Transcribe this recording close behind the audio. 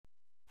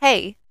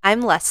Hey,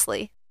 I'm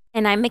Leslie,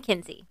 And I'm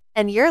Mackenzie.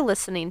 and you're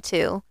listening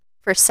to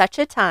For Such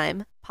a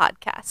Time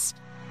podcast.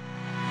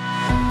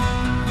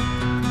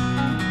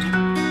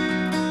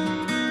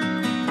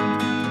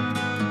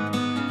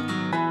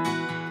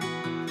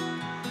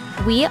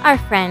 We are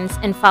friends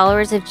and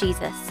followers of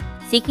Jesus,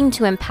 seeking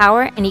to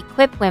empower and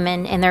equip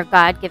women in their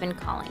God given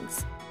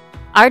callings.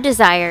 Our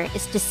desire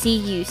is to see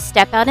you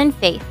step out in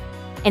faith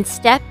and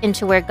step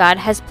into where God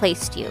has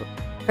placed you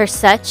for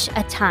such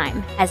a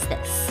time as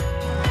this.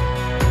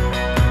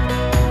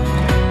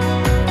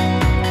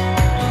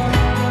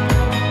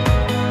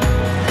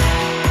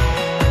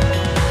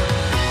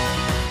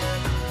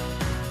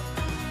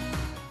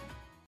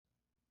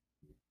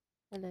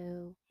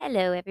 Hello.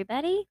 Hello,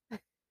 everybody.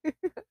 I'm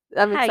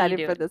How you excited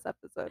for doing? this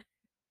episode.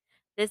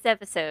 This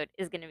episode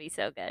is going to be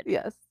so good.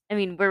 Yes. I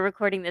mean, we're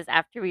recording this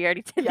after we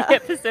already did Yeah. the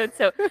episode,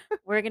 so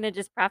we're going to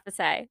just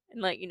prophesy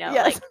and let you know,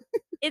 Yes.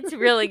 it's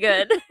really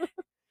good.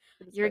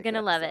 It is a You're very going good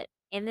to love episode.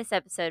 it. In this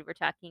episode, we're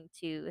talking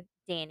to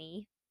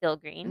Dani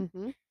Philgreen.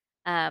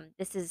 Mm-hmm.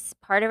 This is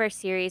part of our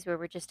series where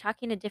we're just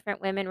talking to different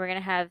women. We're going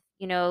to have,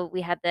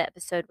 we had the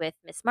episode with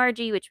Miss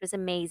Margie, which was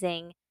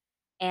amazing.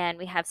 And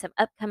we have some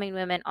upcoming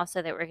women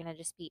also that we're going to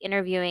just be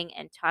interviewing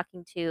and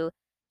talking to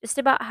just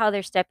about how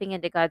they're stepping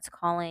into God's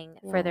calling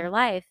for their Yeah.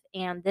 life.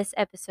 And this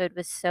episode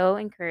was so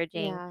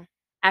encouraging. Yeah.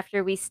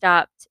 After we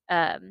stopped,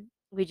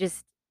 we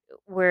just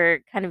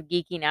were kind of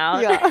geeking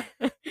out Yeah.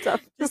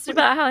 just Definitely.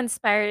 about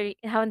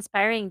how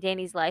inspiring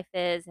Danny's life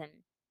is and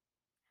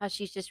how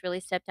she's just really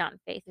stepped out in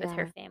faith with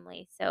her Yeah.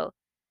 family. So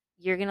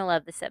you're gonna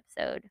love this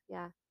episode.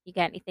 Yeah. You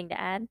got anything to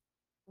add?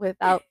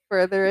 Without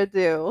further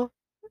ado,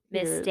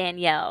 Miss here's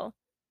Danielle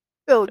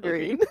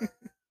Philgreen. Philgreen.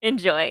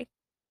 Enjoy.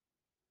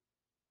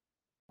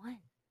 One.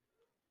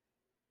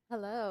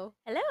 Hello.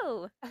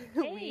 Hello.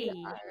 We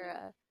Hey.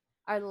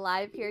 are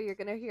live here. You're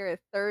gonna hear a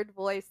third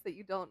voice that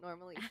you don't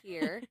normally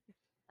hear.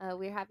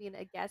 We're having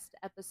a guest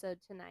episode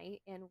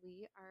tonight, and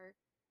we are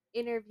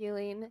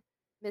interviewing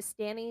Miss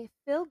Dani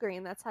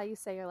Philgreen. That's how you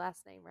say your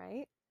last name,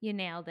 right? You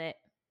nailed it.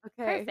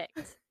 Okay.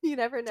 Perfect. You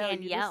never know.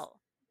 Danielle.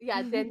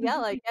 Yeah,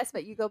 Danielle, I guess,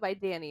 but you go by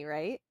Dani,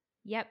 right?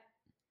 Yep,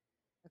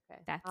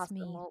 Okay, that's awesome.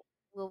 me.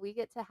 Well, we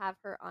get to have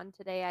her on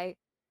today.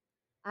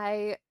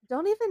 I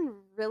don't even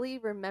really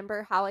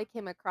remember how I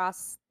came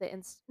across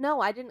No,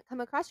 I didn't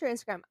come across your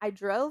Instagram. I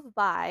drove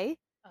by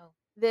Oh.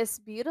 this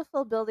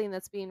beautiful building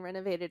that's being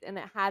renovated, and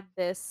it had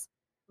this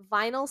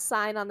vinyl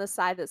sign on the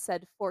side that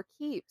said "For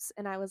Keeps,"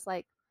 and I was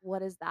like,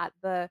 "What is that?"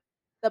 The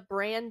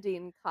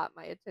branding caught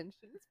my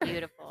attention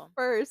Beautiful.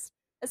 first,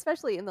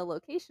 especially in the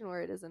location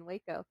where it is in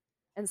Waco.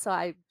 And so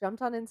I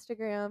jumped on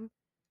Instagram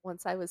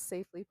once I was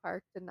safely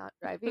parked and not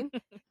driving,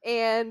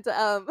 and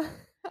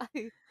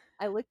I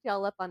I looked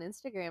y'all up on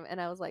Instagram,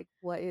 and I was like,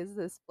 "What is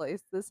this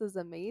place? This is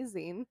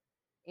amazing!"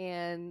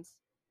 And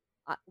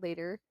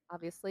later,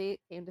 obviously,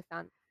 came to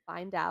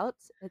find out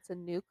it's a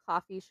new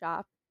coffee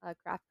shop, a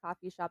craft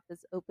coffee shop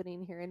that's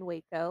opening here in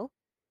Waco.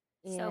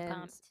 So And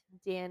pumped.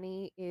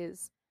 Dani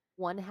is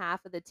one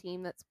half of the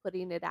team that's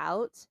putting it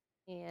out.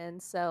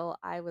 And so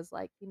I was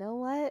like, you know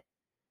what?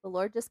 The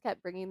Lord just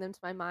kept bringing them to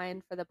my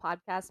mind for the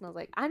podcast. And I was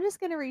like, I'm just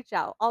going to reach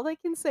out. All I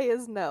can say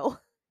is no.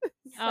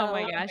 Oh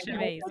my So, gosh, And I said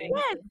amazing.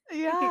 yes.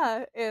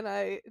 yeah. And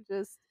I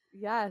just,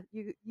 yeah,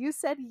 you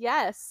said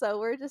yes. So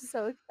we're just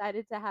so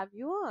excited to have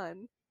you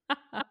on.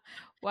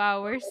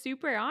 Wow, we're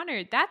super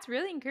honored. That's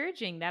really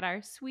encouraging that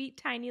our sweet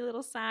tiny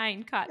little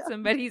sign caught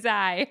somebody's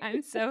eye.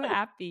 I'm so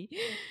happy.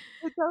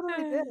 It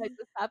totally did. I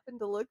just happened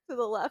to look to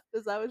the left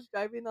as I was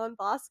driving on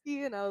Bosque,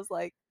 and I was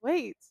like,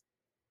 "Wait,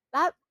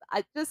 that."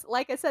 I just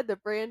like I said, the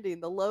branding,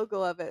 the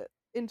logo of it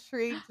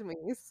intrigued me.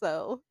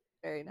 So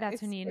very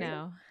That's when nice. you Very nice.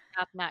 know.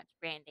 Top-notch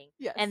branding.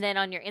 Yes. And then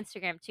on your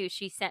Instagram too,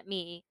 she sent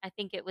me, I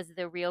think it was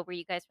the reel where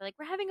you guys were like,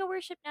 "We're having a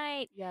worship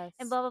night," Yes.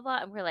 and blah blah blah.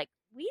 And we're like,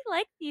 "We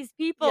like these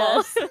people."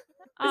 Yes.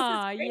 This is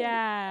Oh, great.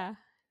 yeah.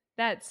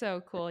 That's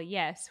so cool.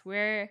 Yes,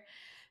 we're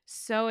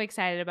so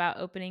excited about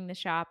opening the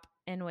shop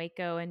in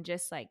Waco and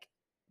just like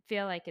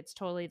feel like it's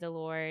totally the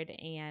Lord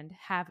and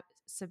have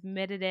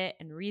submitted it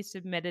and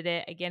resubmitted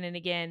it again and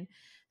again.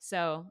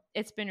 So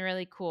it's been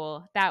really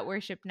cool. That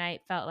worship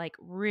night felt like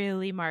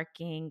really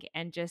marking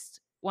and just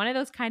one of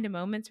those kind of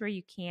moments where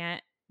you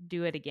can't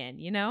do it again,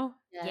 you know?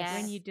 When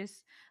Yes. you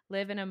just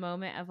live in a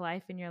moment of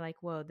life and you're like,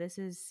 whoa, this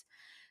is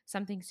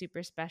something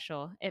super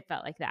special. It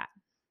felt like that.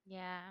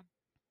 Yeah.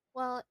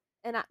 Well,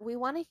 and we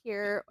want to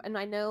hear, and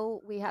I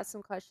know we have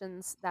some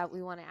questions that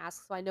we want to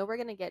ask. So I know we're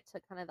going to get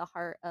to kind of the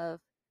heart of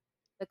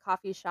the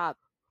coffee shop,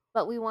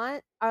 but we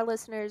want our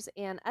listeners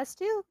and us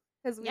too,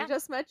 because we Yeah.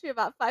 just met you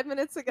about 5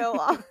 minutes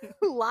ago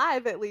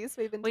live. At least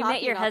we've been We met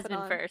talking your off and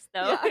husband on. first,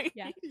 though.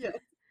 Yeah, Yeah.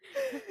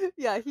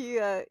 yeah,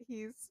 yeah.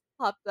 He's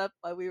popped up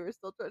while we were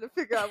still trying to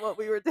figure out what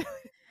we were doing.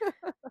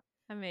 But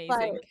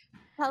Amazing.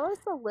 tell us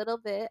a little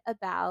bit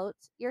about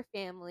your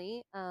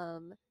family,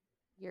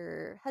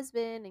 your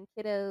husband and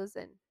kiddos,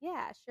 and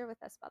yeah, share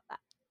with us about that.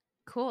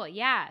 Cool.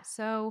 Yeah.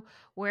 So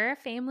we're a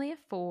family of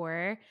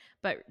four,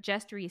 but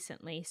just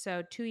recently.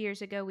 So 2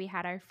 years ago, we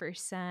had our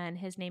first son.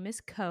 His name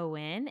is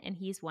Cohen, and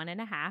he's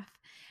 1.5.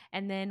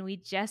 And then we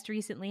just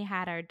recently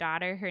had our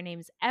daughter. Her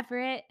name's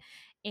Everett,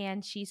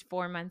 and she's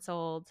 4 months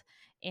old.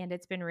 And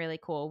it's been really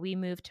cool. We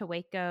moved to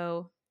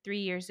Waco 3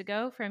 years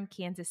ago from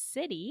Kansas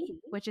City,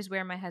 which is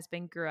where my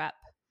husband grew up.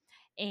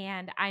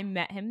 And I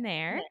met him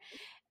there.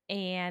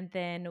 And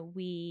then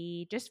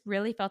we just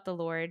really felt the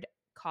Lord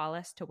call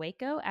us to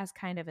Waco as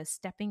kind of a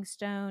stepping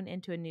stone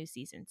into a new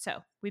season. So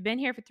we've been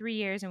here for 3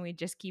 years and we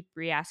just keep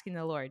re asking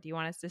the Lord, do you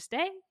want us to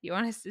stay? Do you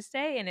want us to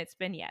stay? And it's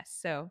been yes.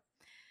 So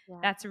Yeah.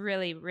 that's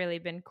really, really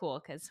been cool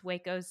because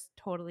Waco's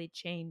totally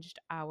changed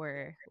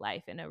our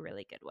life in a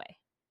really good way.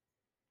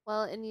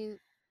 Well, and you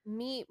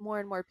meet more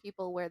and more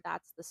people where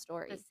that's the The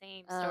story.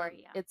 same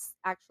story, yeah. It's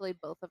actually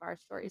both of our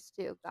stories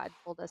too. God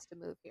told us to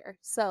move here.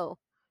 So,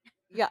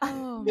 yeah.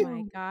 Oh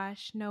my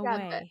gosh, no Yeah,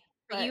 way.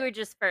 But you but were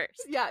just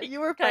first. yeah, you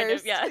were Kind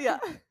of, first. yeah. Yeah.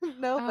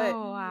 No,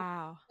 Oh,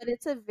 wow. but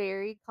it's a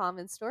very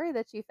common story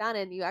that you found,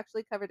 and you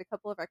actually covered a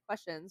couple of our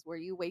questions. Were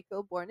you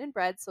Waco born and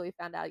bred? So we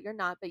found out you're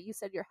not, but you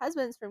said your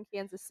husband's from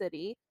Kansas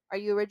City. Are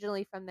you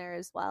originally from there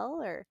as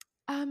well, or?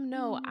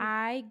 No,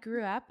 I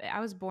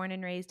was born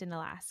and raised in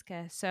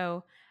Alaska.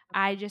 So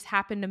I Okay. just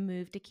happened to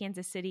move to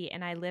Kansas City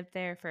and I lived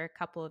there for a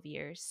couple of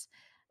years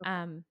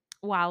Okay.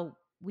 while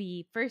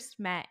we first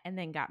met and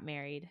then got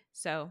married.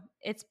 So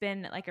it's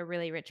been like a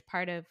really rich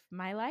part of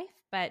my life,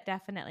 but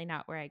definitely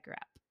not where I grew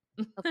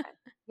up. Okay.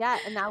 Yeah,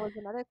 and that was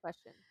another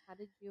question. How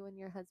did you and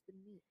your husband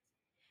meet?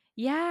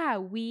 Yeah,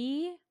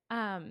 we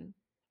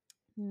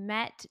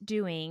met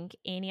doing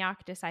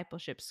Antioch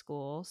Discipleship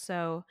School.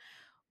 So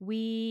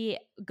we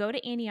go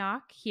to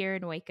Antioch here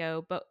in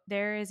Waco, but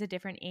there is a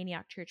different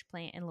Antioch church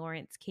plant in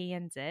Lawrence,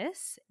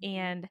 Kansas, Mhm.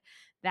 and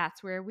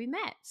that's where we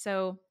met.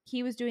 So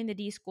he was doing the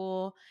D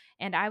school,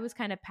 and I was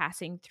kind of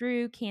passing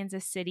through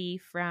Kansas City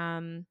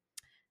from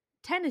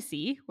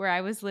Tennessee, where I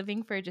was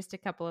living for just a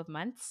couple of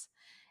months.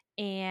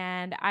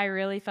 And I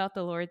really felt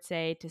the Lord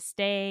say to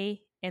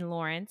stay in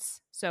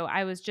Lawrence. So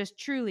I was just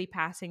truly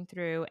passing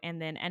through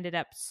and then ended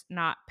up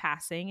not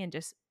passing and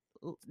just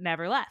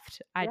never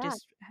left. I Yeah.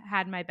 just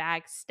had my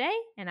bag stay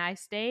and I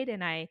stayed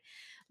and I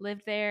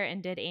lived there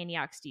and did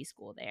Antioch D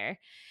school there.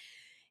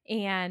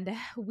 And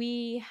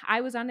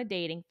I was on a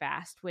dating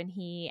fast when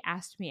he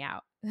asked me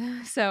out.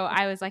 So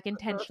I was like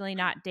intentionally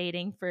not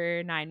dating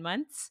for 9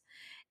 months.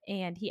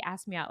 And he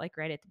asked me out like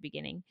right at the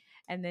beginning.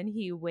 And then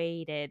he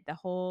waited the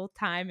whole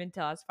time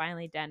until I was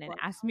finally done and Wow.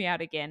 asked me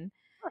out again.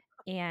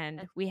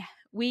 And Okay.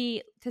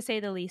 we to say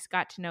the least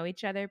got to know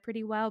each other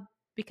pretty well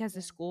because the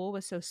Yeah. school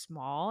was so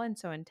small and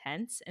so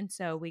intense. And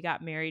so we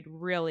got married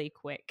really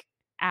quick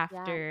Yeah.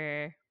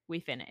 after we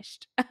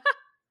finished.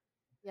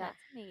 Yeah.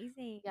 That's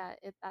amazing. Yeah.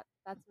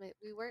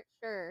 We weren't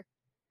sure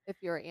if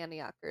you were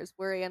Antiochers.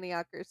 We're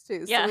Antiochers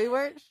too, so Yeah. we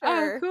weren't Oh,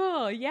 sure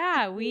cool. if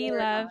Yeah, you we were or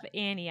love not.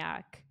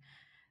 Antioch.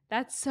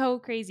 That's so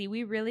crazy.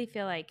 We really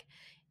feel like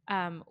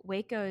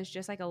Waco is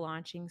just like a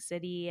launching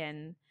city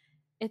and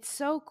it's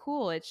so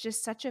cool. It's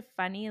just such a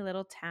funny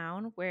little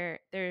town where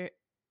there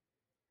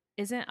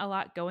isn't a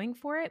lot going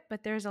for it,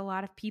 but there's a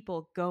lot of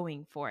people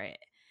going for it.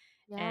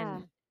 Yeah.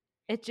 And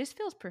it just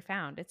feels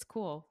profound. It's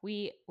cool.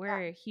 Yeah.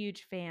 We're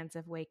huge fans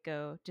of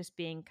Waco just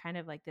being kind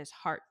of like this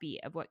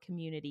heartbeat of what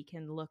community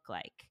can look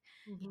like.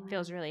 It Mhm.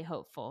 feels really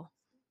hopeful.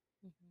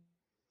 Mhm.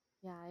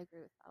 Yeah, I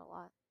agree with that a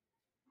lot.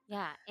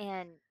 Yeah,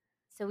 and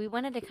so we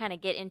wanted to kind of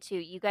get into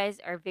you guys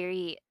are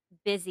very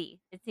busy.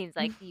 It seems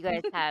like you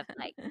guys have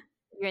like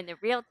you're in the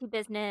realty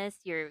business,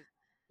 you're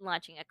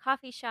launching a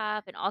coffee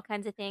shop and all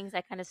kinds of things.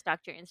 I kind of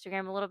stalked your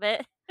Instagram a little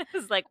bit. It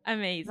was like, wow,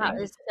 Amazing.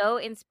 it's so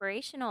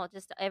inspirational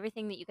just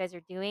everything that you guys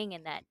are doing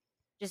and that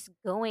just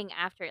going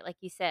after it like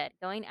you said,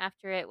 going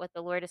after it what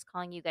the Lord is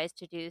calling you guys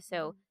to do.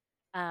 So,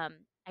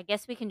 Mhm. I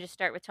guess we can just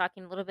start with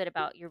talking a little bit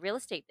about your real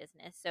estate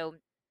business. So,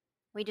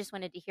 we just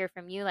wanted to hear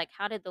from you, like,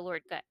 how did the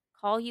Lord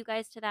call you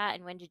guys to that,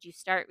 and when did you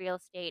start real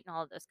estate and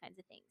all of those kinds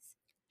of things?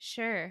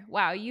 Sure.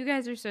 Wow, you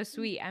guys are so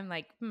sweet. I'm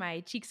like,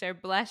 my cheeks are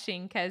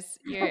blushing because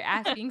you're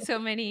asking so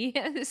many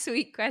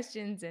sweet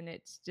questions, and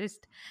it's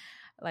just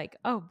like,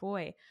 oh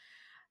boy.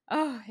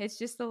 Oh, it's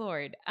just the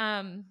Lord.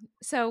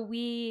 So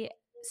we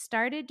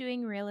started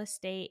doing real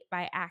estate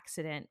by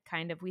accident,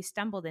 kind of. We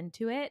stumbled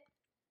into it.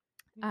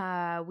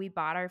 Mm, We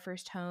bought our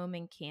first home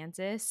in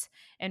Kansas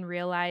and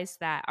realized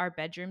that our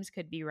bedrooms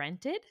could be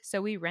rented.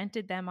 So we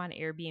rented them on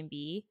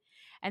Airbnb.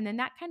 And then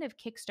that kind of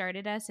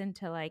kickstarted us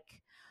into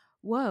like,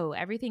 whoa,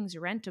 everything's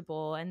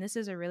rentable. And this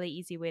is a really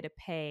easy way to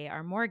pay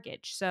our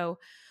mortgage. So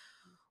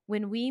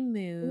when we Mm.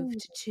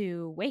 moved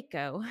to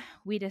Waco,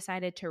 we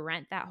decided to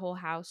rent that whole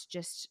house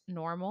just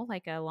normal,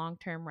 like a long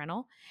term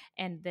rental.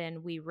 And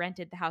then we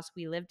rented the house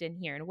we lived in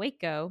here in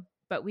Waco,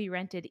 but we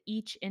rented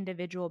each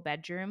individual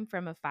bedroom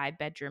from a 5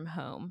 bedroom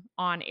home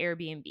on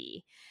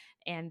Airbnb.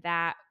 And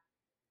that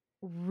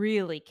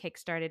really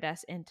kickstarted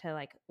us into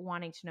like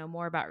wanting to know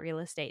more about real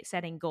estate,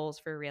 setting goals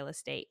for real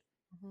estate.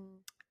 Mhm.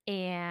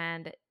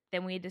 And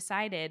then we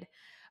decided,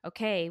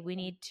 okay, we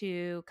need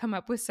to come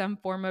up with some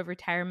form of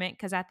retirement,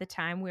 because at the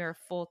time we were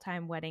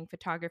full-time wedding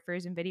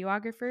photographers and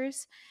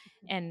videographers.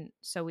 Mhm. And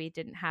so we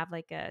didn't have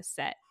like a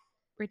set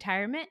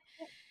retirement.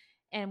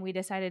 And we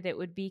decided it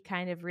would be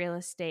kind of real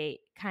estate,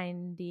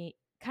 kind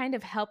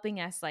of helping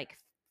us like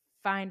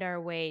find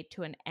our way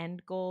to an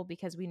end goal,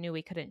 because we knew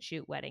we couldn't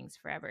shoot weddings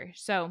forever.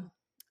 So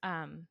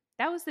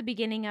that was the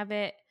beginning of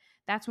it.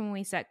 That's when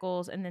we set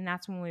goals, and then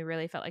that's when we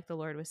really felt like the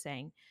Lord was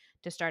saying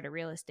to start a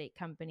real estate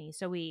company.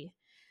 So we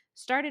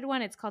started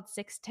one. It's called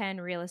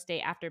 610 Real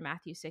Estate, after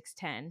Matthew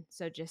 6:10.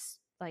 So just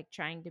like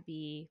trying to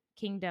be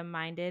kingdom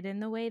minded in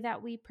the way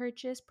that we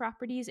purchase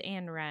properties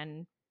and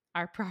run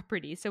our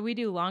property. So we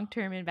do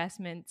long-term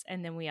investments,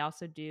 and then we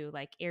also do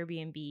like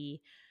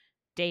Airbnb,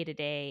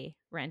 day-to-day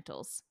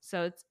rentals.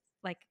 So it's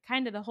like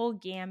kind of the whole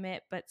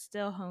gamut, but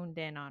still honed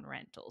in on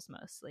rentals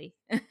mostly.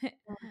 Yeah.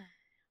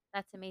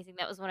 That's amazing.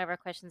 That was one of our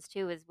questions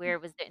too, is where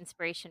was the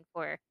inspiration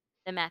for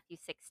the Matthew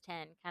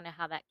 6:10, kind of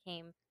how that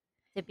came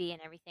to be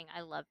and everything.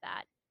 I love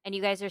that. And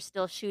you guys are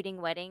still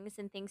shooting weddings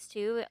and things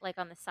too, like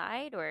on the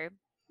side, or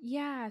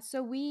Yeah,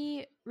 so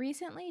we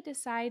recently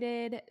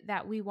decided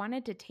that we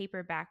wanted to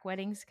taper back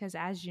weddings, because,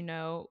 as you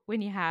know,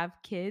 when you have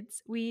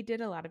kids, we did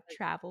a lot of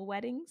travel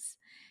weddings,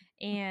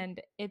 and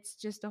it's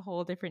just a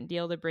whole different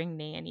deal to bring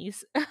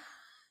nannies.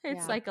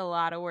 It's Yeah. like a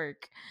lot of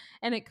work,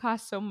 and it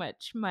costs so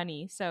much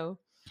money. So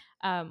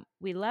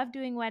we love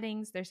doing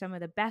weddings. They're some of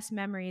the best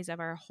memories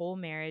of our whole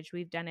marriage.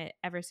 We've done it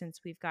ever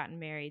since we've gotten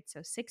married,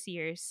 so 6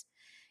 years.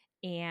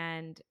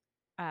 And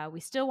we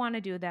still want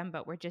to do them,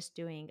 but we're just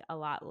doing a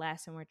lot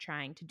less, and we're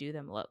trying to do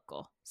them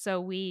local.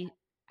 So we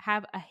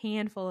have a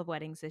handful of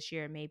weddings this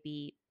year,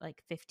 maybe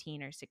like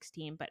 15 or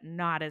 16, but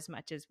not as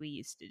much as we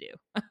used to do.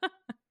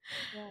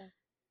 Yeah.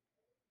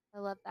 I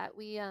love that.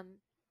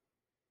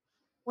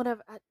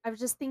 I was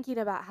just thinking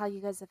about how you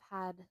guys have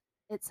had,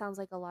 it sounds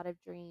like a lot of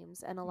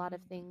dreams and a lot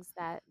of Mhm. things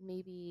that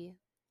maybe,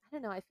 I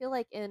don't know, I feel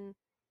like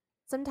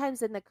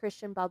sometimes in the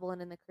Christian bubble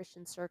and in the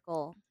Christian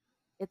circle,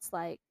 it's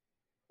like,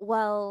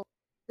 well,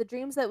 the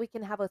dreams that we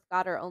can have with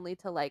God are only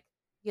to like,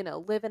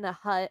 live in a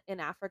hut in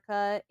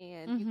Africa,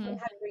 and you can't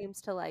Mhm. have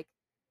dreams to like,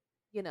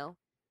 you know,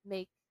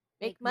 make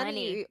make make money.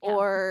 money, Yeah.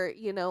 or,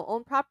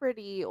 own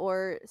property,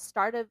 or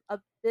start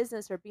a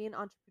business, or be an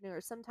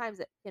entrepreneur. Sometimes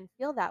it can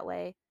feel that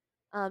way.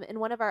 In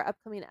one of our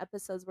upcoming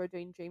episodes, we're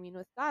doing dreaming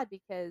with God,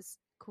 because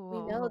we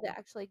Cool. know that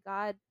actually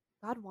God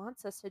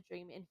wants us to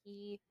dream, and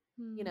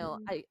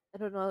Mm. I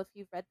don't know if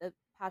you've read the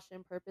Passion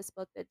and Purpose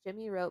book that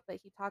Jimmy wrote, but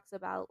he talks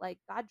about like,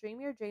 God,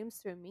 dream your dreams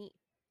through me.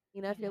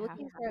 If you're Yeah.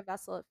 looking for a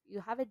vessel, if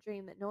you have a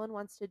dream that no one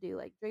wants to do,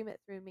 like, dream it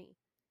through me.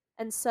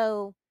 And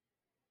so,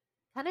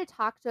 kind of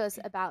talk to us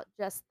about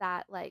just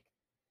that, like,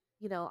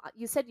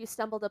 you said you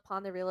stumbled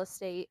upon the real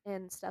estate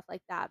and stuff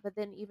like that, but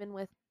then even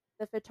with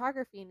the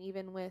photography, and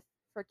even with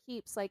for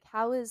keeps, like,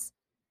 how has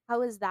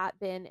that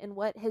been, and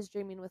what has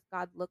dreaming with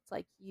God looked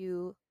like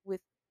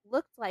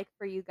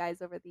for you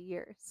guys over the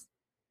years?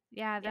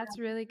 Yeah, Yeah. that's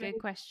a really good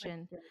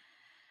question.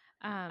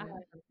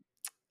 Um,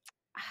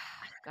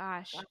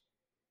 gosh,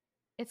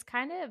 it's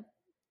kind of,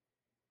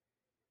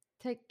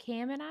 to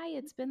Cam and I,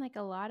 it's been like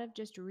a lot of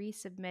just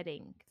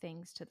resubmitting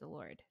things to the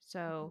Lord.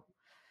 So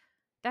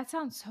that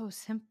sounds so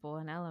simple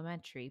and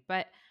elementary,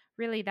 but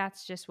really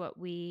that's just what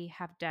we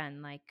have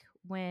done. Like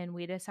when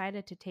we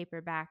decided to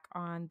taper back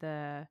on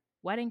the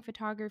wedding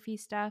photography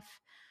stuff,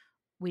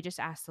 we just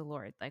asked the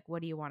Lord, like,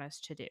 what do you want us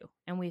to do?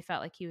 And we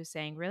felt like He was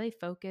saying, really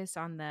focus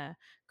on the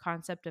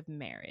concept of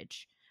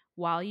marriage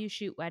while you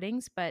shoot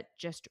weddings, but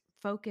just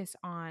focus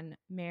on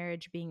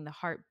marriage being the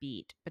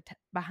heartbeat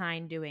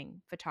behind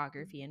doing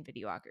photography and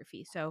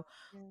videography. So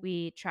Yeah.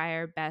 we try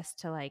our best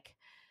to like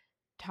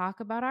talk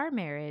about our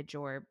marriage,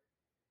 or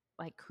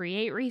like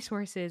create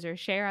resources, or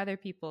share other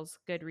people's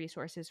good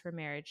resources for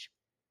marriage,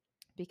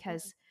 Yeah.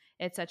 because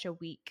it's such a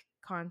weak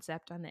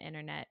concept on the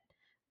internet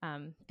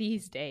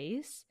these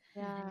days.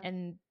 Yeah.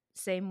 And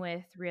same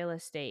with real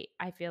estate.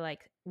 I feel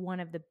like one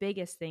of the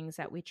biggest things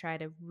that we try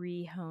to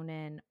re-hone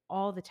in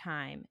all the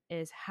time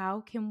is, how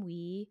can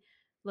we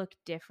look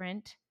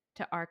different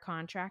to our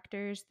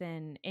contractors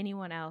than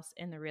anyone else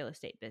in the real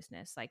estate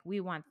business? Like, we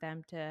want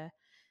them to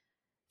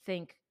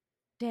think,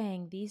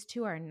 dang, these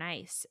two are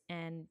nice,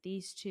 and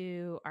these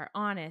two are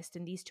honest,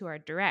 and these two are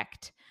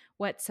direct.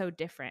 What's so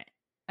different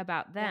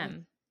about Yeah.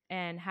 them?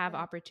 And have Yeah.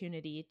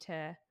 opportunity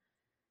to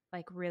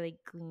like really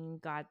glean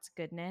God's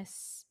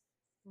goodness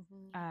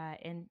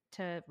Mhm.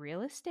 into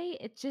real estate.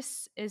 It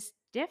just is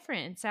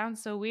different. It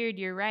sounds so weird.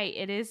 You're right.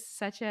 It is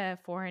such a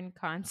foreign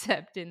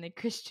concept in the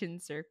Christian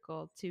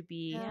circle to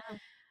be Yeah.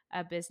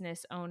 a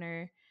business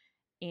owner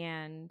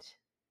and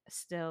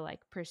still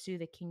like pursue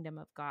the kingdom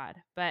of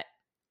God. But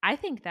I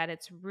think that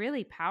it's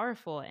really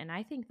powerful. And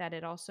I think that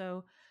it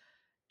also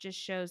just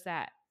shows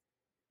that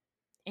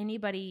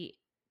anybody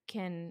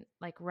can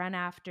like run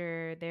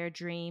after their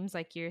dreams,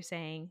 like you're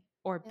saying,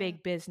 or Yeah.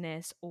 big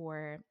business,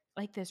 or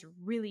like this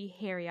really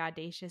hairy,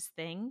 audacious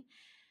thing,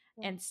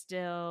 Yeah. and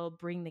still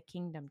bring the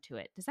kingdom to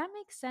it. Does that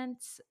make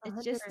sense? a It's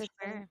hundred For just, percent.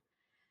 sure.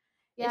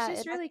 it's Yeah,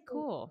 just really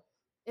cool.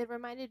 it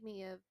reminded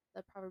me of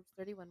the Proverbs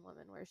 31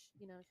 woman where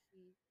she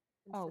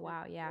Oh, considers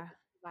wow, the Lord yeah. and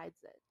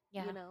provides it,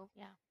 Yeah.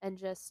 Yeah. and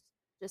just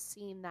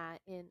seeing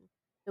that in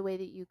the way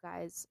that you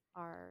guys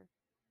are,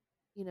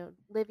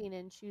 living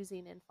and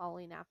choosing and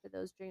following after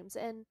those dreams,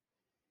 and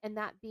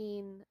that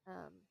being,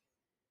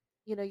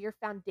 your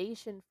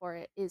foundation for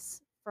it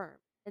is firm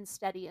and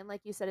steady. And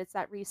like you said, it's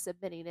that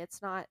resubmitting.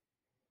 It's not,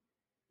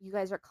 you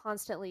guys are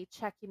constantly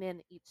checking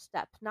in each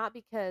step. Not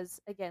because,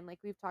 again, like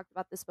we've talked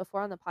about this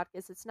before on the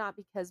podcast, it's not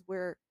because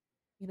we're,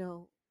 you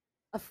know,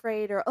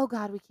 afraid or, oh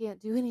God, we can't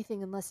do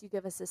anything unless you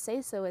give us a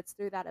say so. It's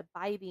through that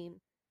abiding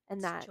and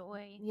It's that,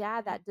 joy. yeah,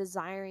 Yeah. that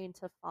desiring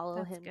to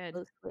follow That's him good.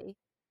 closely,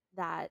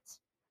 that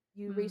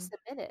you Mm,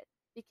 resubmit it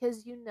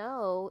because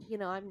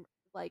I'm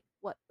like,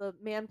 what the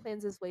man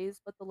plans his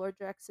ways, but the Lord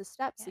directs his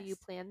steps. So you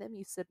Yes. plan them,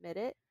 you submit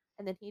it,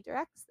 and then he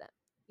directs them.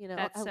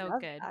 that's I so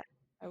love good. that.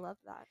 I love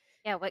that.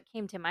 Yeah, what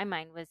came to my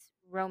mind was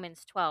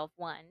Romans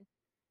 12:1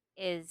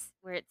 is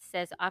where it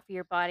says offer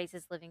your bodies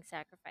as living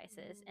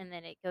sacrifices, Mm, and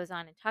then it goes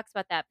on and talks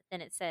about that, but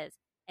then it says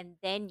and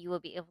then you will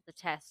be able to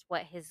test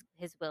what his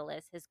will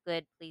is, his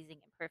good, pleasing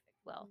and perfect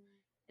will. mm,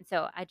 And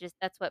so I just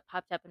that's what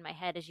popped up in my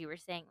head as you were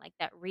saying, like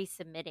that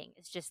resubmitting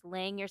is just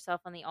laying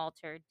yourself on the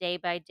altar day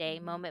by day,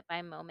 mhm, moment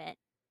by moment,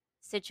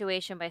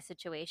 situation by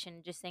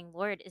situation, just saying,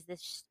 Lord, is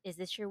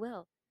this your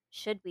will?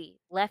 Should we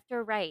left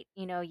or right?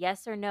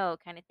 Yes or no,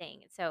 kind of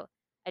thing. And so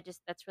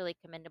that's really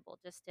commendable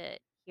just to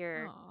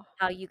hear Oh,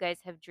 how you guys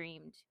have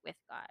dreamed with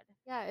God.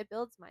 yeah, it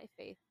builds my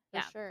faith for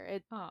Yeah. sure.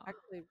 It oh,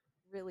 actually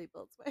really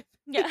builds my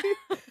Yeah. faith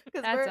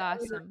because that's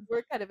awesome.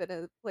 we're kind of in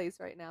a place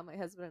right now. My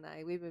husband and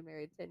I, we've been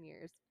married 10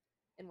 years,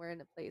 and we're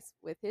in a place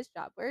with his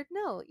job where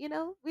no,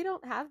 we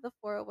don't have the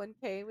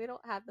 401k, we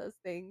don't have those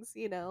things,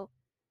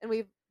 and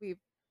we've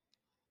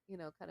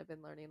kind of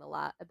been learning a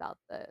lot about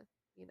the,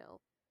 you know,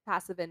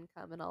 passive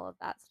income and all of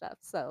that stuff.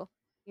 So,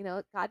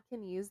 God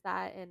can use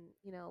that. And,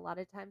 a lot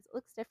of times it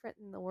looks different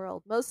in the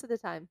world. Most of the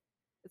time,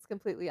 it's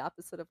completely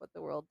opposite of what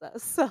the world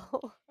does. So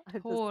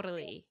I'm just,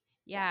 Totally.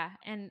 yeah. Yeah.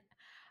 And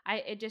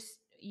it just,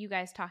 you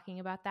guys talking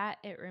about that,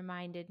 it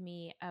reminded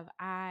me of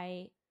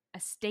a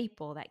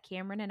staple that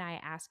Cameron and I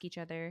ask each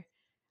other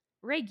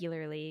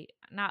regularly,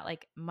 not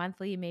like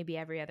monthly, maybe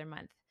every other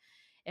month.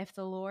 If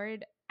the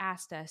Lord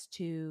asked us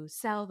to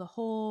sell the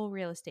whole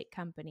real estate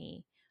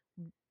company,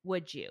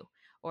 would you?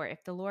 Or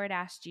if the Lord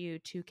asked you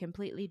to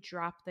completely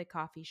drop the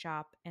coffee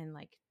shop and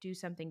like do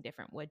something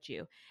different, would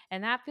you?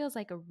 And that feels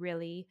like a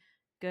really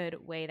good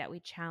way that we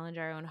challenge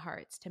our own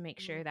hearts to make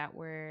Mm, sure that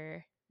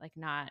we're like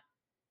not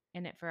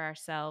in it for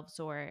ourselves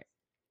or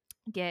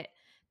get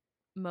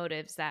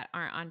motives that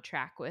aren't on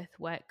track with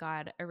what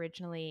God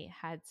originally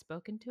had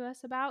spoken to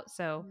us about.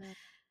 So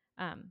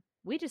yeah.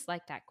 we just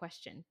like that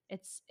question.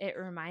 It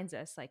reminds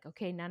us like,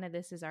 okay, none of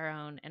this is our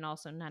own, and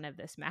also none of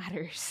this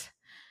matters.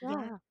 Yeah.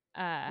 Yeah.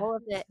 Uh, All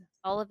of it so,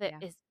 all of it yeah,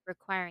 is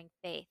requiring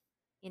faith.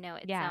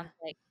 It yeah, sounds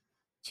like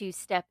to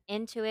step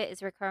into it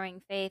is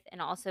requiring faith,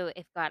 and also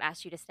if God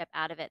asked you to step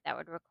out of it, that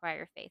would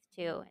require faith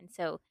too. Mhm. And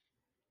so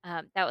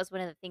that was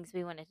one of the things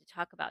we wanted to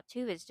talk about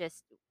too is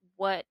just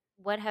what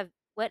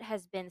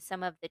has been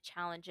some of the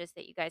challenges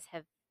that you guys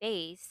have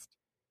faced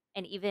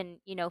and even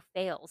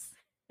fails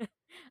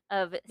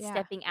of yeah.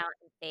 stepping out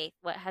in faith.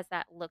 What has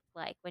that looked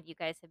like when you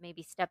guys have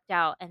maybe stepped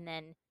out and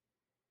then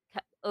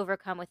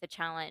overcome with a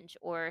challenge,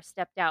 or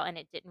stepped out and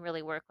it didn't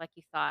really work like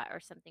you thought or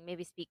something?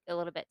 Maybe speak a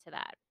little bit to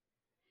that.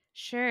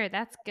 Sure,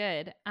 that's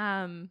good.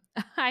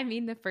 I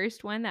mean, the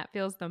first one that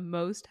feels the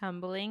most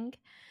humbling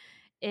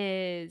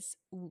is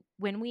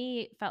when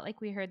we felt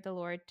like we heard the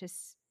Lord to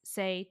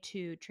say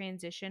to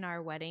transition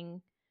our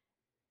wedding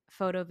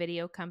photo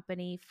video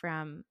company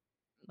from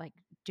like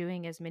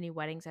doing as many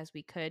weddings as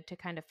we could to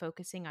kind of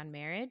focusing on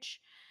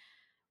marriage.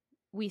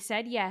 We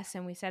said yes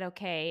and we said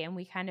okay, and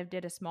we kind of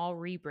did a small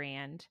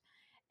rebrand,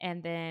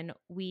 and then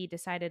we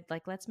decided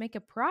like let's make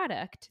a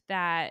product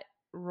that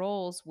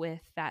rolls with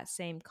that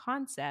same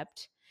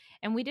concept.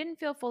 And we didn't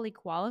feel fully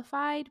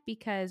qualified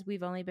because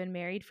we've only been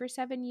married for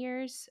 7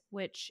 years,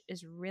 which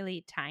is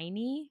really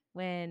tiny.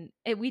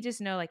 We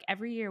just know like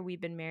every year we've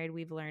been married,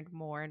 we've learned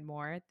more and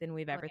more than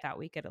we've Oh ever thought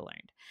we could have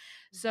learned.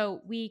 Mhm.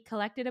 So we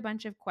collected a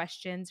bunch of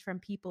questions from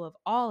people of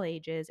all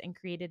ages and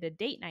created a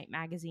date night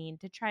magazine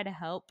to try to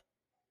help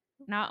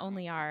not yeah.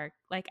 only our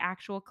like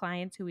actual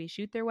clients who we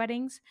shoot their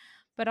weddings,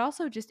 but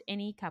also just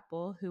any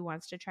couple who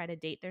wants to try to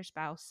date their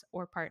spouse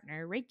or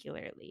partner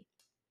regularly.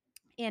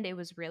 And it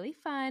was really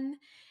fun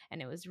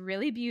and it was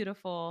really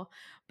beautiful,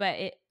 but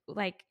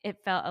it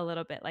felt a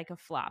little bit like a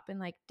flop and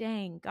like,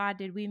 dang, God,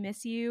 did we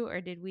miss you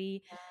or did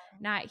we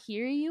not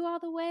hear you all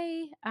the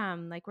way?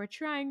 Like we're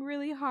trying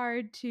really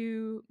hard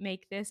to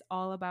make this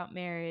all about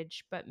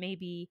marriage, but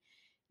maybe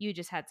you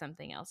just had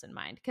something else in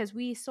mind, because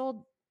we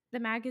sold the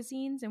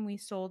magazines and we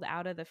sold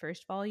out of the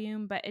first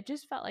volume, but it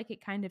just felt like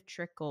it kind of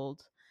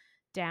trickled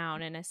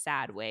down in a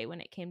sad way when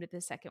it came to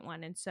the second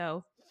one. And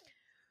so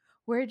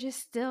we're just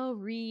still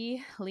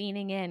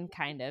leaning in,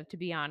 kind of, to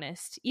be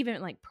honest.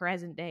 Even like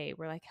present day,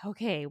 we're like,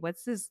 okay,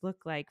 what's this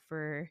look like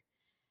for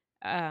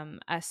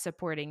us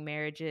supporting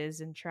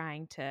marriages and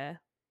trying to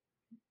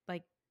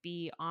like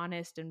be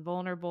honest and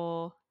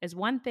vulnerable is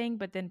one thing,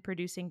 but then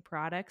producing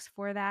products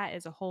for that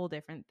is a whole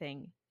different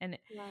thing. And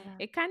Yeah.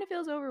 it kind of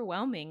feels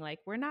overwhelming. Like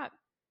we're not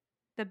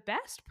the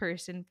best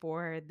person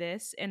for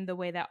this in the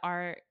way that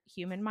our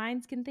human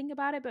minds can think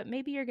about it, but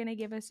maybe you're going to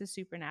give us a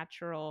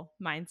supernatural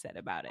mindset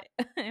about it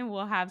and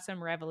we'll have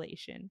some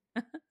revelation.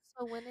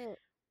 So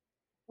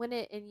when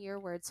it, in your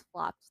words,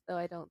 flopped, though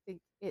I don't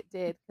think it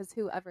did, because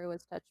whoever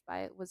was touched by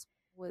it was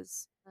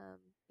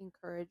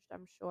encouraged,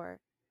 I'm sure.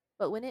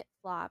 But when it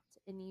flopped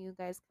and you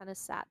guys kind of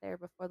sat there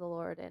before the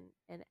Lord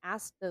and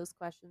asked those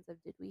questions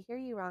of, did we hear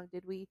you wrong?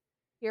 Did we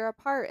hear a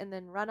part and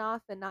then run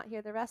off and not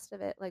hear the rest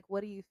of it? Like,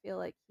 what do you feel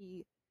like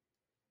he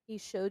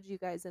showed you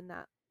guys in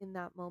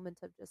that moment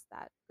of just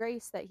that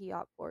grace that he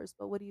outpours?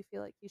 But what do you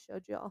feel like he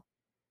showed y'all?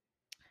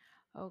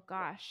 Oh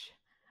gosh.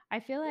 I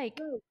feel like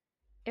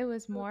it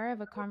was more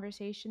of a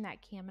conversation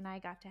that Cam and I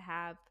got to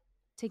have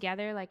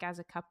together, like as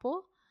a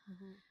couple.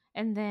 Mm-hmm.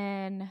 And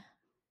then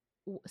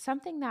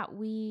something that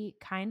we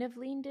kind of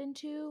leaned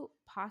into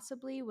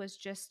possibly was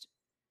just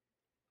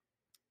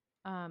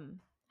um,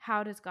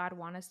 how does God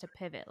want us to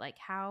pivot? Like,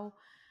 how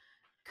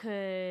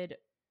could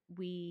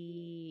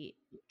we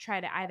try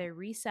to either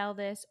resell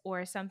this,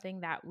 or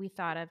something that we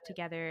thought of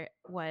together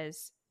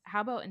was, how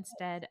about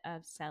instead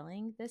of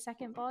selling the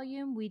second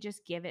volume, we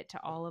just give it to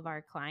all of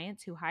our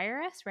clients who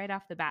hire us right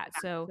off the bat.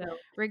 So,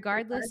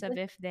 regardless of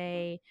if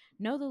they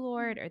know the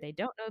Lord or they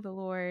don't know the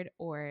Lord,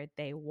 or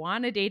they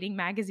want a dating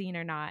magazine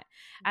or not,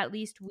 at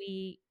least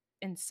we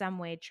in some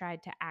way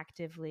tried to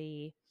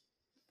actively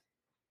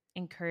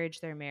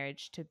encourage their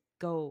marriage to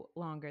go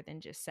longer than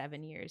just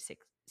 7 years,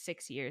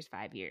 6 years,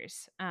 5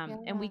 years.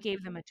 And we Yeah.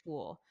 gave them a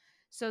tool.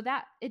 So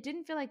that it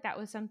didn't feel like that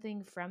was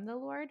something from the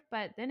Lord,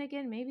 but then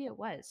again, maybe it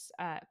was.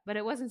 But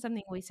it wasn't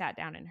something we sat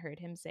down and heard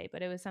him say,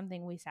 but it was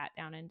something we sat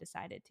down and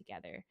decided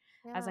together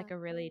as Yeah. like a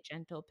really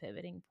gentle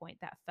pivoting point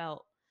that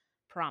felt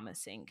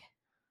promising.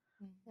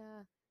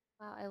 Yeah.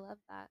 Wow, I love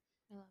that.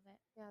 I love it.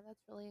 Yeah,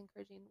 that's really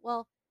encouraging.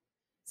 Well,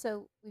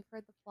 so we've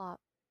heard the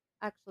flop.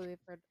 Actually,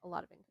 we've heard a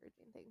lot of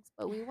encouraging things,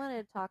 but we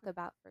wanted to talk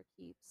about for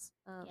keeps.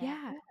 Yeah.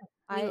 Yeah.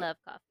 We I love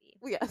coffee.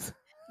 yes,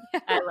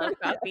 I love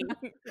yeah,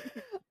 coffee.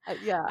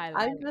 yeah. I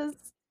love I'm it.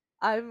 just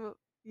I'm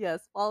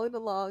yes following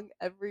along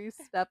every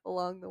step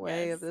along the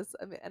way of Yes. this.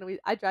 I mean, and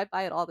I drive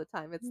by it all the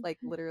time. It's like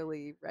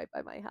literally right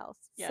by my house.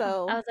 Yeah. I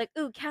So was like,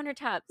 ooh,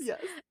 countertops.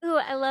 yes, Ooh,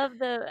 I love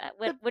the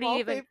the what do you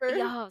even wallpaper.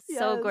 oh,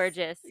 so Yes,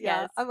 gorgeous.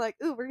 yeah. Yes. I'm like,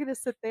 ooh, we're gonna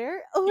sit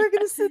there. Oh, we're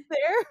gonna sit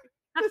there.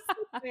 Gonna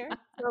sit there.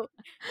 So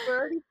we're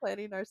already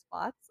planning our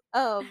spots.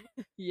 But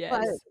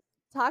Yes.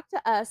 talk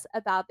to us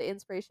about the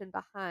inspiration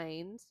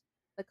behind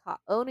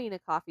owning a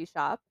coffee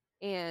shop,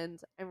 and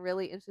I'm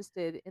really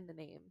interested in the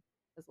name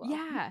as well.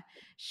 Yeah,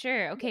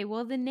 sure. Okay,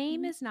 well, the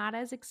name is not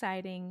as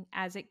exciting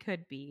as it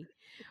could be.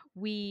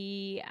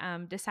 We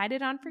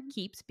decided on for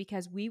keeps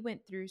because we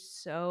went through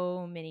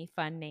so many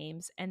fun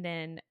names, and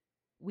then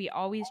we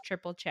always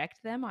triple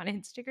checked them on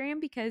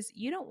Instagram because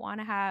you don't want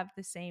to have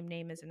the same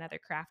name as another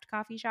craft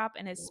coffee shop,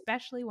 and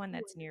especially one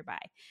that's nearby.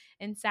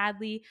 And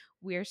sadly,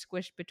 we're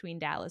squished between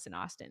Dallas and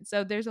Austin.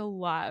 So there's a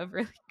lot of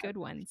really good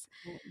ones.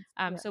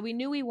 Yeah, So we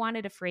knew we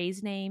wanted a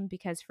phrase name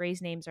because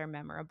phrase names are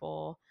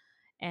memorable.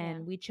 yeah,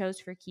 And we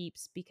chose for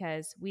keeps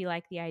because we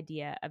like the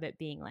idea of it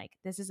being like,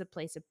 this is a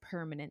place of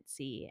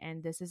permanency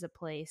and this is a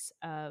place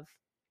of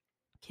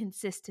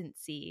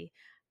consistency.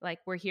 Like,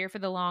 we're here for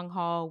the long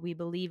haul. We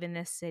believe in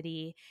this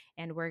city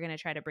and we're going to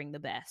try to bring the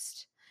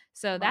best.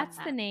 So Love that's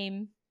the that.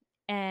 name.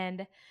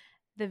 And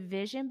the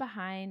vision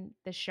behind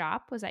the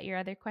shop, was that your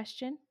other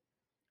question?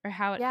 Or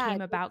how it yeah. came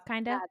Just about,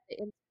 kind of? yeah, the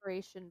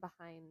inspiration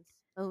behind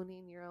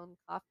owning your own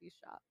coffee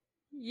shop.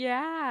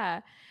 Yeah.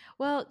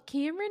 Well,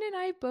 Cameron and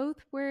I both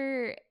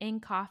were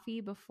in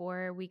coffee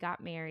before we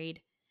got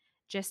married,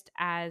 just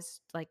as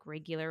like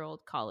regular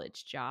old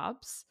college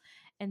jobs.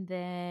 And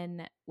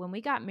then when we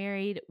got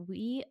married,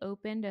 we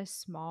opened a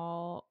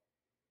small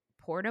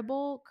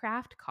portable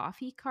craft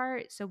coffee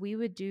cart. So we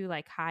would do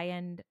like high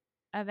end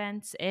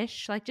events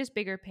ish, like just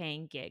bigger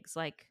paying gigs,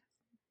 like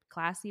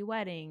classy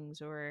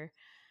weddings, or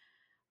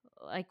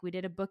like we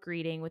did a book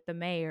reading with the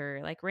mayor,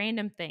 like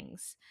random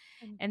things.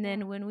 And Yeah,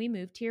 then when we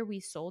moved here, we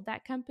sold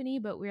that company,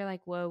 but we were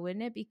like, whoa,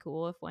 wouldn't it be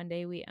cool if one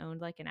day we owned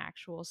like an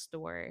actual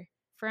store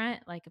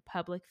front, like a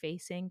public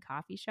facing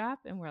coffee shop?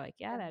 And we're like,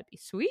 yeah, that'd be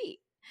sweet.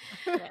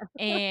 yeah,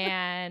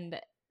 And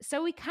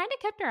so we kind of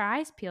kept our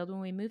eyes peeled when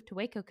we moved to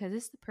Waco because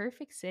it's the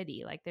perfect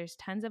city. Like, there's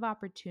tons of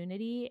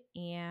opportunity,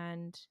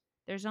 and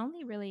there's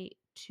only really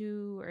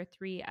 2 or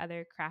 3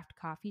 other craft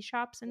coffee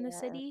shops in the yes,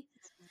 city,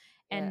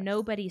 and yes,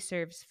 nobody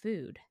serves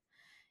food.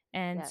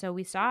 And yes. so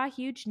we saw a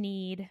huge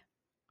need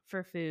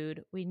for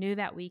food. We knew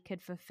that we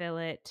could fulfill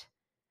it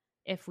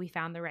if we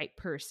found the right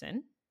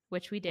person,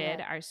 which we did.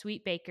 Yeah, Our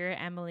sweet baker,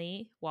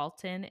 Emily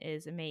Walton,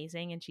 is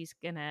amazing and she's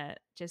going to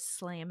just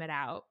slam it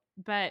out.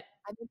 But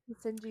I need to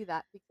send you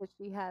that because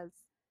she has.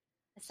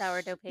 A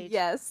sourdough page.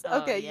 Yes.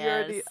 Oh, Okay. You yes.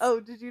 already. Oh,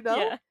 did you know?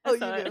 Yeah, I Oh, you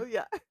saw it. knew.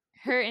 Yeah.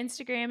 her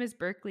Instagram is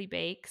Berkeley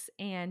Bakes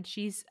and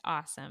she's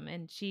awesome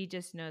and she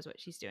just knows what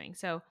she's doing.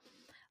 So,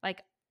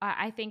 like,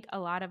 I think a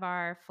lot of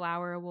our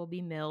flour will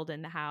be milled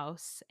in the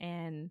house,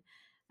 and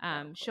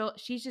So cool.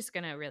 she's just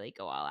gonna really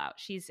go all out.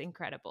 She's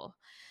incredible.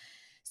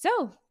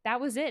 So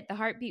that was it. The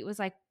heartbeat was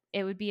like,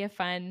 it would be a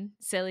fun,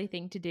 silly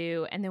thing to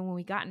do. And then when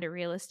we got into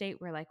real estate,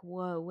 we're like,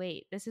 whoa,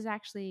 wait, this is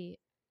actually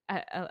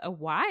a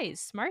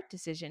wise, smart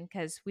decision,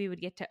 because we would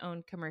get to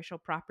own commercial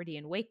property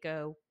in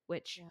Waco,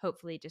 which Yeah.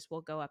 hopefully just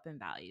will go up in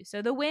value.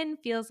 So the win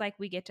feels like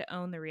we get to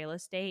own the real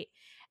estate.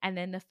 And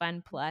then the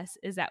fun plus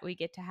is that we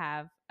get to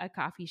have a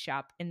coffee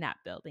shop in that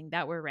building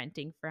that we're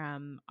renting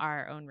from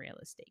our own real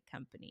estate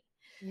company.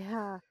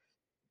 Yeah.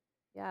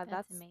 Yeah,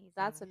 That's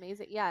that's amazing.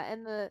 amazing. Yeah,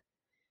 and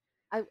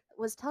I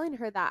was telling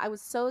her that I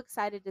was so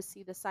excited to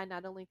see the sign,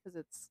 not only because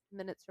it's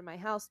minutes from my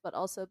house, but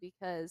also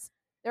because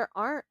there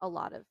aren't a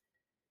lot of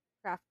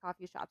craft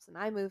coffee shops, and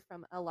I moved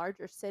from a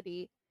larger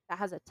city that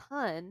has a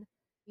ton,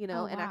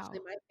 Oh, and actually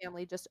wow. my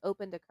family just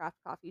opened a craft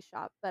coffee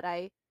shop, but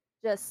I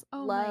just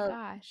Oh, my love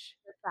gosh.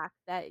 the fact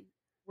that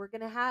we're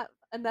gonna have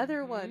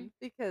another Mhm. one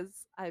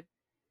because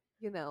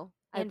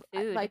And I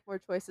food. like more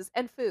choices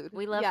and food.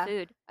 We love Yeah.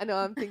 food. I know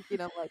I'm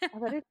thinking I'm like, I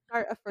better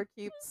start a For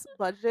Keeps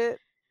budget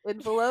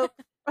envelope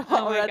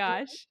Oh my already. Mhm.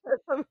 gosh.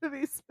 I'm gonna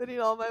be spending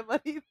all my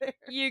money there.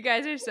 You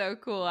guys are so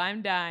cool.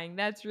 I'm dying.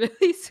 That's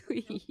really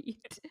Yeah.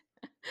 sweet.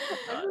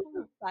 I'm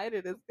just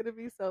excited. It's gonna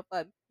be so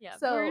fun. Yeah.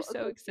 We're So,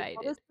 so okay, so you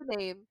told us excited. the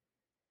name.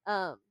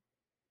 Um,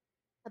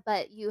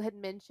 but you had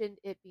mentioned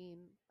it being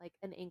like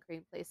an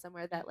anchoring place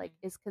somewhere that like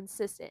Mhm. is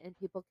consistent and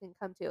people can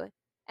come to it.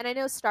 And I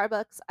know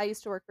Starbucks, I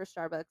used to work for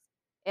Starbucks,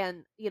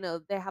 and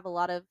they have a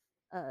lot of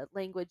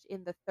language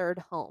in the third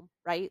home,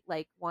 right?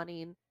 Like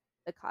wanting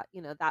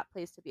that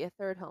place to be a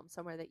third home,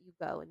 somewhere that you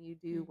go and you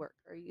do Mhm. work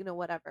or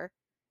whatever.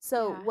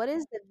 So, Yeah. what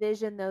is the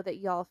vision though that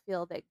y'all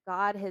feel that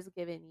God has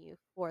given you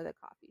for the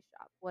coffee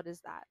shop? What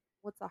is that?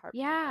 What's the heart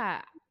behind that?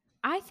 Yeah.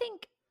 I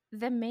think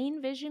the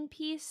main vision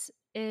piece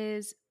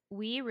is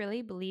we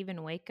really believe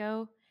in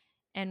Waco,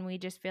 and we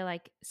just feel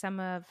like some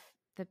of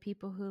the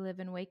people who live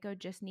in Waco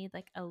just need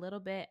like a little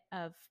bit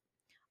of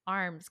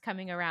arms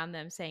coming around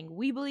them saying,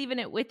 "We believe in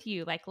it with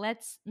you. Like,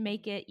 let's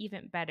make it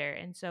even better."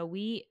 And so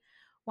we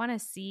want to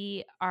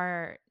see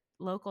our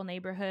local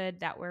neighborhood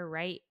that we're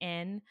right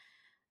in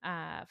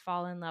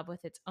fall in love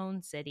with its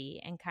own city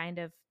and kind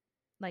of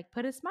like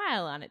put a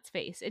smile on its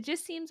face. It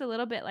just seems a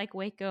little bit like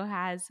Waco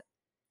has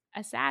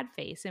a sad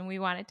face, and we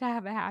want it to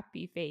have a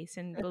happy face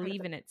and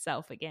believe in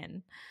itself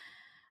again.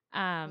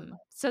 I love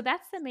So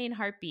that's the main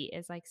heartbeat,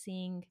 is like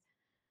seeing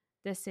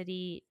the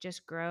city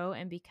just grow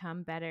and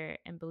become better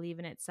and believe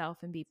in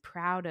itself and be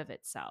proud of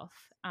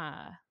itself.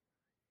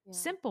 Yeah.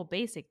 Simple,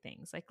 basic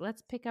things like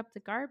let's pick up the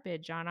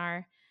garbage on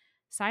our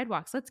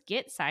sidewalks. Let's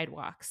get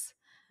sidewalks.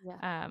 Yeah.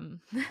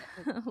 Um,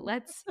 Like,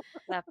 let's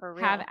Yeah, for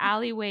have real.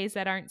 alleyways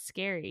that aren't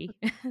scary.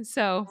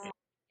 So yeah.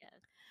 Yes.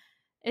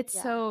 it's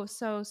Yeah.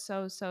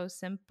 so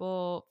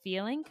simple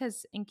feeling,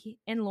 because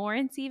in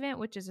Lawrence, even,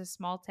 which is a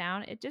small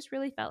town, it just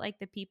really felt like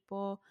the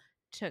people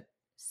took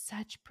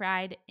such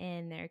pride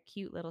in their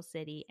cute little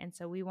city, and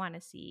so we want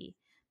to see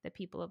the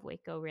people of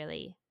Waco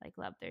really like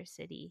love their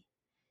city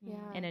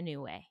in Yeah. Mhm. a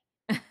new way.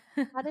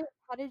 How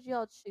did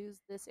y'all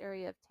choose this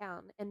area of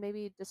town? And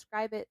maybe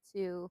describe it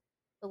to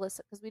the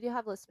listen because we do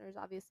have listeners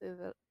obviously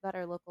that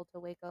are local to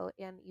Waco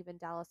and even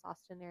Dallas,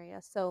 Austin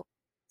area. So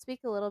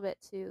speak a little bit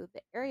to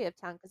the area of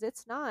town because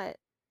it's not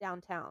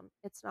downtown.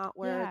 It's not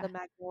where Yeah, the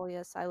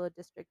Magnolia Silo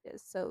district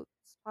is. So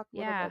talk a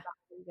little bit yeah, about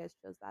how you guys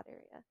chose that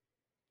area.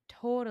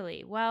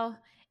 totally. Well,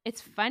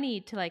 it's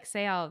funny to like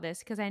say all of this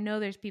because I know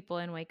there's people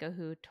in Waco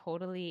who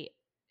totally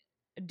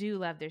do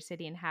love their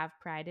city and have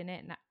pride in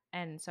it,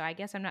 and so I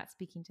guess I'm not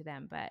speaking to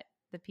them, but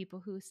the people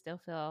who still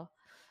feel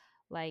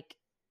like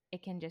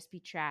it can just be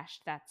trashed,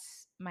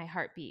 that's my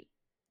heartbeat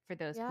for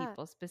those Yeah.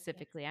 people Yes.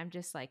 specifically. I'm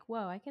just like,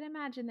 whoa, I can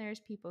imagine there's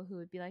people who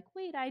would be like,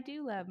 wait, I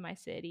do love my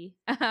city.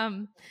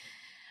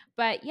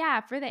 But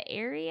yeah, for the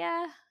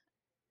area,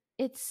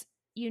 it's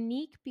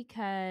unique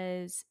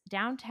because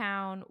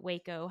downtown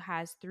Waco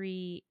has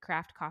three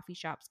craft coffee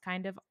shops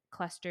kind of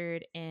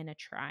clustered in a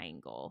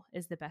triangle,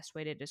 is the best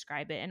way to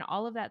describe it. And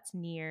all of that's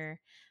near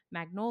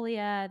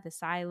Magnolia, the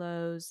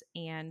silos,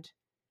 and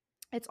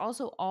it's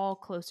also all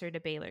closer to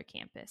Baylor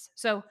campus.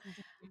 So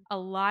Mhm. a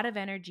lot of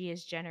energy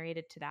is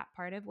generated to that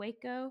part of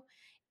Waco.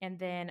 And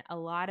Yeah. then a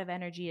lot of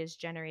energy is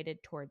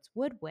generated towards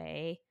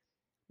Woodway,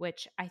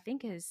 which I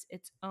think is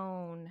its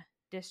own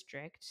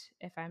district,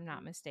 if I'm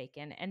not Mhm.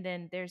 mistaken. And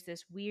then there's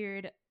this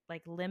weird,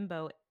 like,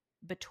 limbo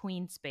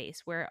between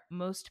space where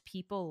most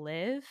people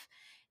live,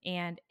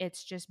 and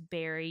it's just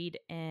buried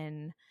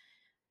in,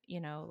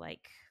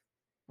 like,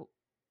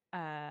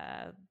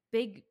 uh,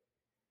 big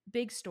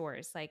big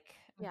stores like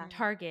Yeah. Mhm.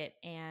 Target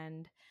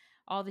and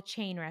all the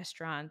chain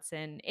restaurants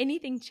and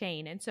anything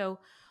chain. And so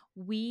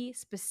we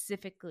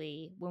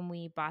specifically, when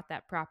we bought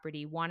that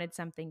property, wanted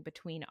something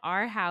between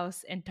our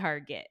house and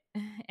Target.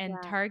 And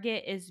Yeah.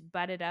 Target is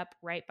butted up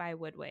right by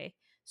Woodway.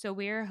 So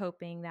we're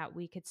hoping that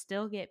we could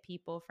still get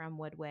people from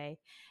Woodway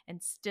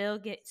and still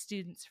get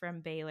students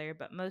from Baylor,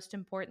 but most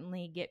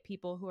importantly, get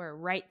people who are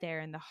right there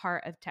in the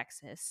heart of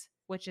Texas,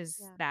 which is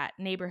Yeah. that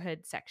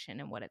neighborhood section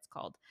and what it's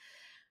called.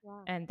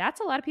 Yeah. And that's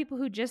a lot of people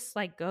who just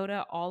like go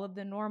to all of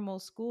the normal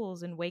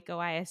schools in Waco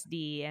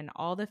ISD and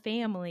all the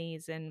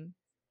families. And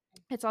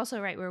it's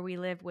also right where we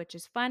live, which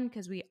is fun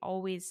because we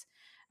always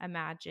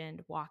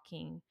imagined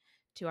walking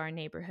to our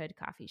neighborhood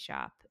coffee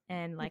shop,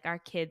 and like our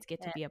kids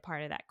get to Yeah, be a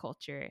part of that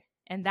culture.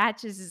 And that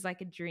just is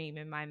like a dream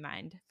in my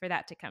mind for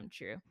that to come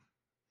true.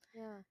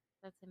 Yeah.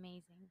 that's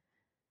amazing.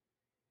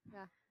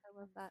 Yeah. I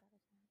love I'm that.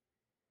 satisfied.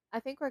 I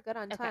think we're good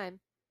on Okay. time,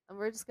 and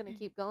we're just gonna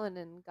keep going,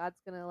 and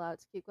God's gonna allow it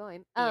to keep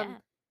going. Yeah.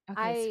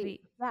 Okay, I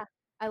sweet. yeah,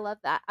 I love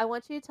that. I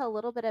want you to tell a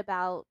little bit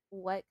about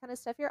what kind of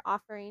stuff you're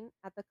offering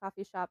at the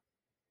coffee shop.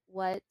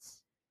 What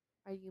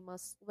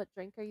what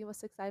drink are you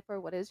most excited for?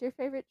 What is your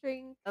favorite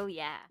drink? Oh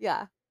yeah.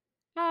 Yeah.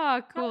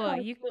 Oh, cool. Oh,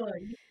 You cool.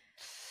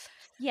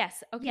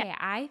 Yes, Yeah. okay.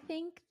 I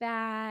think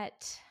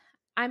that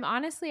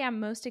I'm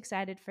most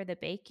excited for the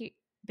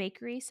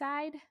bakery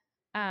side.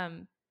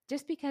 Um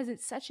just because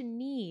it's such a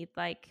need.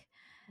 Like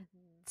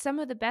Mhm. some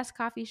of the best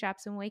coffee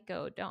shops in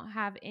Waco don't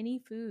have any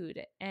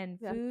food, and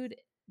Yeah. food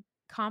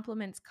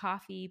complements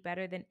coffee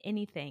better than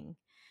anything.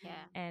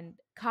 Yeah. Mm. And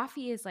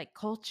coffee is like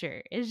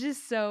culture. It's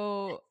just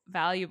so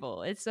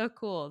valuable. It's so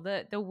cool.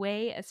 The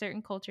way a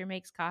certain culture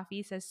makes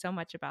coffee says so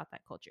much about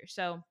that culture.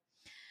 So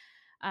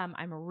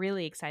I'm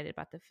really excited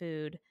about the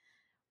food.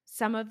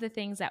 Some of the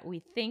things that we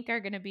think are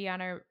going to be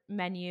on our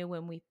menu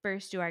when we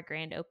first do our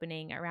grand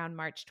opening around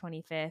March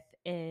 25th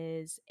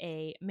is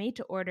a made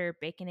to order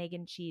bacon, egg,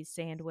 and cheese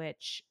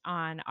sandwich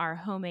on our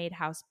homemade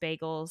house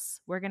bagels.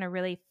 We're going to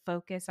really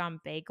focus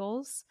on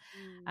bagels.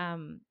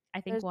 Mm.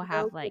 I think There's we'll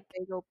no have good like,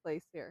 bagel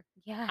place here.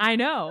 Yeah. I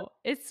know,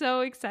 it's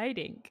so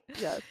exciting.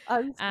 Yes,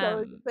 I'm so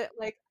um, excited.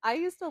 Like, I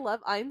used to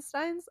love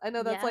Einstein's. I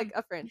know that's Yeah. like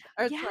a franchise,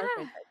 or it's yeah, not a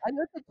franchise. I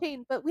know it's a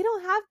chain, but we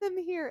don't have them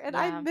here, and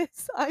I Yeah.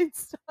 miss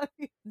Einstein's.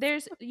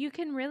 you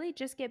can really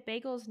just get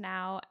bagels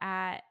now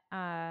at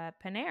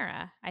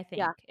Panera, I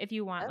Yeah. think, if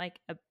you want Yep. like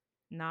a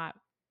not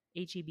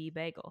HEB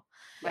bagel.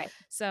 Yes. Right.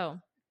 So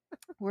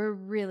we're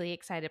really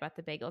excited about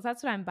the bagels.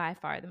 That's what I'm by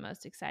far the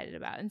most excited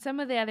about. And some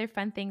of the other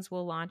fun things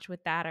we'll launch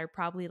with that are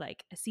probably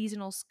like a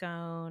seasonal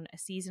scone, a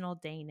seasonal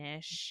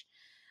Danish,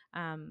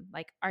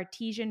 like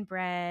artesian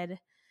bread.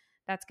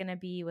 That's going to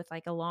be with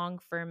like a long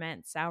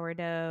ferment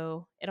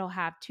sourdough. It'll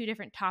have two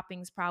different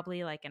toppings,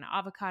 probably like an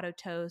avocado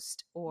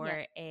toast Yes.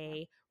 or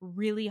a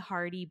really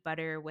hearty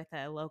butter with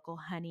a local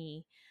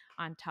honey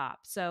on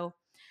top. So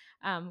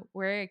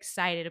we're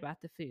excited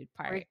about the food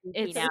We're part.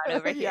 geeking It's out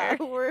over Yeah, here.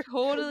 we're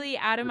totally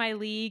out of my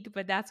league,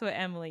 but that's what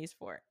Emily's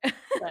for.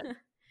 yes.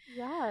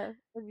 Yeah,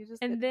 and you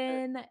just get And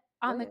to then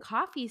on enjoy the it.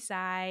 coffee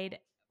side,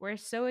 we're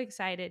so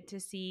excited to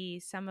see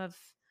some of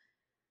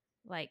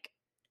like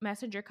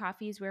messenger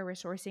coffees where we're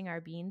sourcing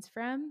our beans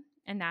from.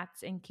 And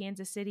that's in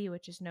Kansas City,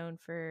 which is known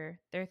for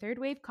their third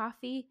wave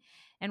coffee.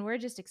 And we're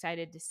just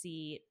excited to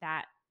see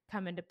that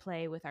come into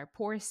play with our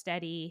Pour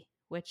Steady,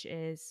 which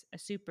is a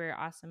super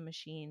awesome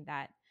machine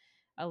that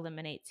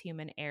eliminates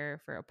human error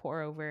for a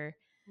pour over.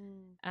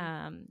 Mhm.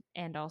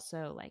 And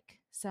also like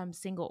some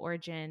single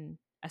origin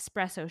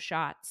espresso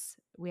shots.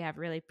 We have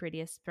really pretty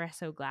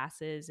espresso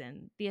glasses,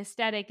 and the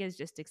aesthetic is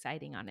just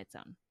exciting on its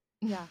own.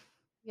 Yeah.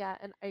 Yeah,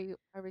 and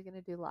are we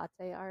gonna do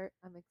latte art?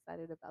 I'm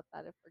excited about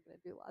that if we're gonna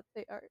do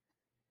latte art.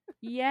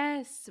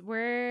 Yes,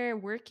 we're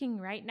working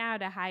right now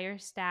to hire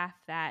staff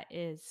that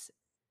is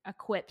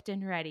equipped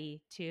and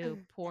ready to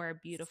pour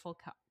Yes. beautiful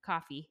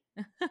coffee.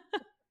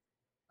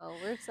 Oh,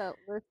 we're so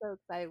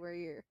excited.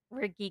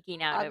 We're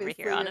geeking out over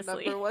here, Obviously your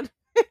honestly. number one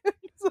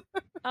fans.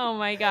 Oh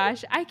my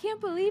gosh, I can't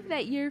believe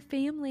that your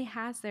family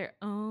has their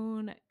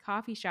own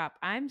coffee shop.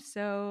 I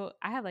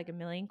have like a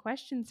million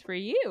questions for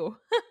you.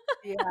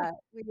 Yeah,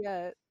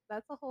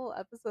 that's a whole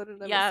episode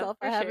in of Yeah, itself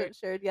I for sure. haven't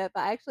shared yet,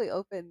 but I actually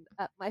opened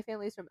my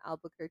family's from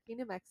Albuquerque,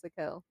 New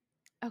Mexico,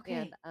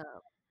 and Okay.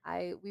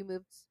 I we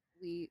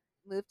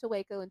moved to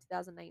Waco in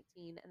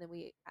 2019, and then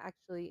we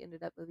actually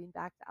ended up moving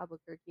back to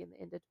Albuquerque in the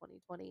end of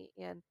 2020,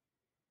 and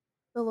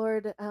the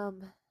Lord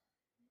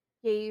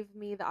gave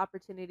me the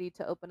opportunity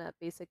to open up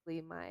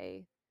basically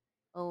my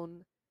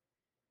own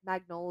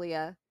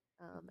Magnolia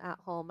at Mhm.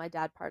 home. My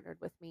dad partnered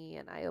with me,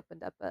 and I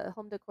opened up a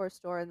home decor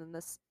store, and then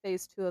this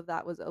phase two of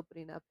that was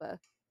opening up a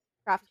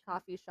craft Coffee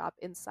shop. coffee shop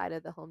inside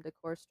of the home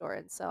decor store.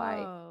 And so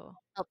I Whoa.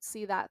 helped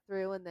see that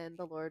through, and then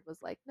the Lord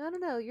was like, "No, no,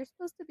 no, you're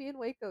supposed to be in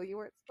Waco. You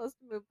weren't supposed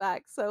to move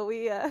back." So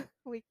we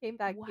we came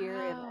back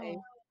here, and I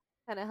Wow.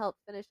 kind of helped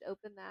finish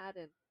open that.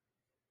 And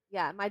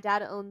yeah, my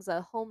dad owns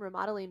a home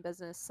remodeling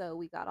business, so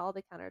we got all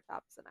the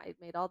countertops, and I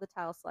made all the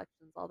tile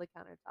selections, all the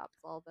countertops,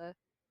 all the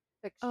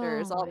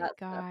fixtures, Oh all my that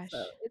stuff. So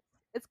gosh.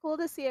 it's cool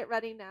to see it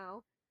ready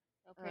now.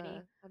 So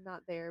pretty. I'm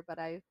not there, but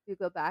I do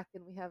go back,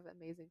 and we have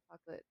amazing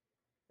chocolate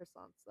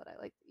croissants that I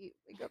like to eat.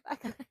 We go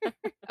back there,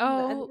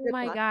 and a Oh good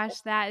my matcha.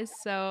 gosh, that is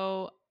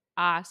so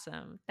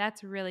awesome.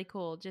 That's really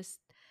cool. Just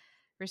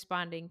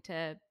responding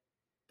to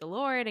the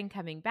Lord and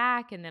coming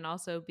back, and then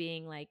also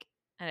being like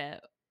a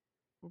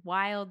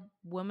wild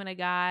woman of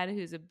God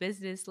who's a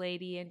business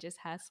lady and just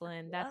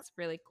hustling. Yep. That's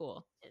really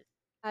cool. It-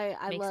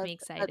 I Makes me loved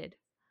excited.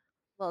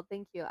 well,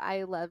 thank you.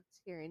 I loved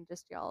hearing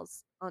just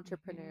y'all's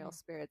entrepreneurial Mhm.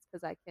 spirits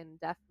because I can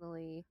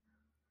definitely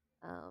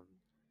um,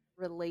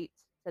 relate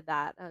to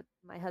that.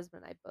 My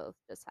husband and I both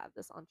just have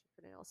this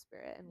entrepreneurial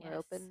spirit, and we're Yes.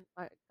 open.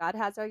 God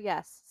has our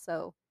yes,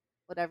 so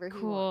whatever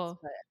He wants. Cool.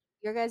 But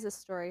your guys'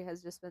 story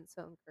has just been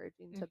so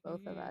encouraging to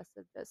both of Mhm. us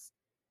of just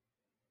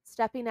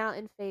stepping out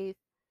in faith,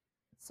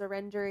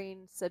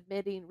 surrendering,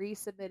 submitting,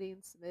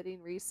 resubmitting, submitting,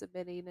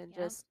 resubmitting, and Yep.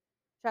 just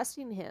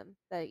trusting Him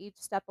that each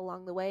step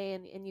along the way,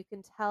 and you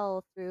can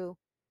tell through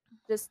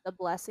just the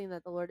blessing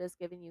that the Lord has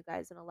given you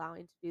guys in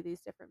allowing to do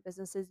these different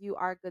businesses. You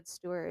are good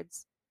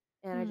stewards.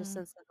 And I just Mm,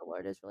 sense that the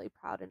Lord is really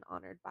proud and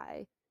honored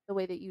by the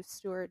way that you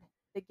steward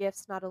the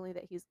gifts, not only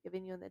that He's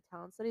given you and the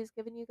talents that He's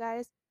given you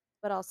guys,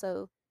 but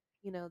also,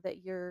 that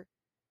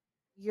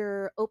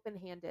you're open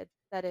handed.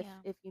 That if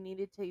Yeah. if you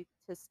needed to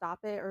stop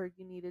it, or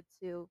you needed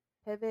to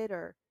pivot,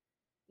 or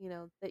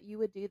that you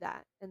would do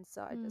that. And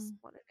so I just mm.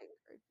 wanted to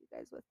encourage you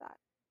guys with that.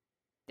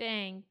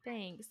 Dang,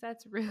 thanks.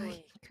 That's really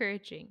Totally.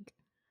 encouraging.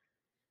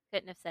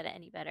 Couldn't have said it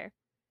any better.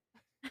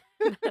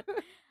 But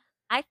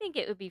I think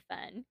it would be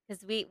fun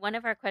because one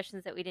of our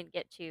questions that we didn't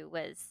get to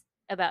was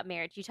about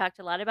marriage. You talked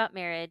a lot about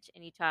marriage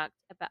and you talked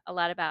about a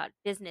lot about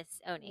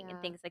business owning and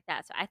Yeah. things like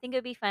that. So I think it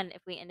would be fun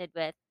if we ended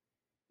with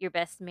your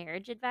best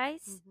marriage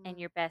advice and Hmm.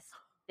 your best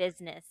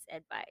business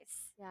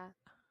advice. Yeah.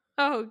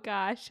 Oh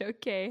gosh,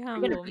 okay.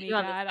 We're gonna Humble put me, you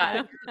on the God. I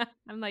spot. don't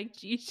I'm like,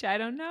 geesh, I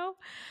don't know.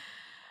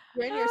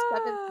 You're in your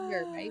seventh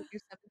year, right? Ah, Your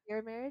seventh year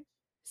of marriage.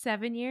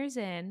 7 years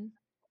in.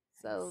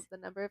 So Nice. the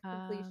number of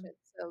completion. Um,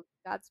 So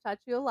God's taught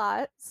you a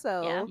lot.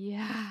 Yeah. So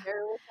yeah.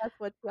 share with us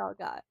what y'all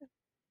got.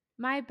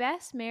 My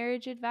best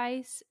marriage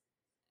advice,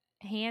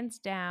 hands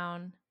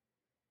down,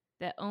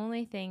 the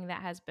only thing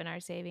that has been our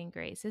saving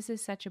grace. This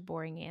is such a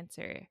boring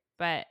answer,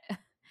 but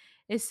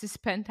is to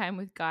spend time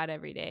with God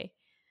every day.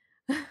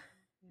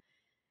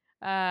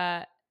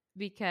 uh,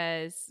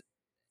 because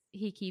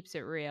he keeps it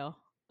real.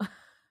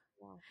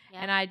 Yeah.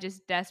 Yep. And I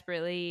just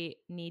desperately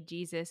need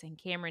Jesus, and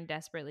Cameron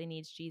desperately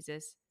needs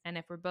Jesus. And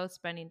if we're both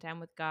spending time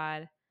with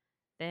God,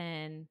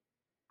 then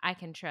I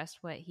can trust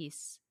what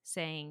he's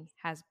saying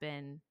has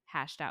been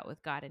hashed out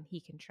with God, and he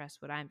can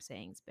trust what I'm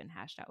saying has been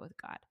hashed out with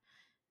God.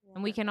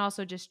 And we Yeah. can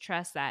also just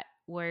trust that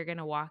we're going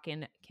to walk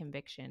in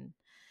conviction.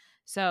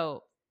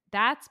 So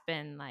that's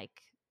been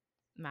like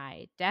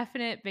my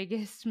definite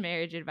biggest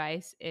marriage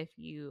advice. If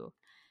you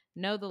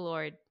know the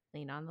Lord,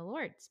 lean on the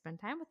Lord, spend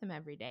time with him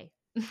every day.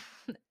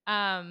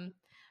 um,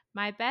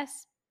 my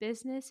best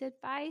business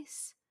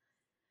advice.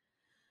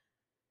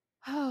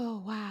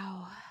 Oh,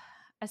 wow.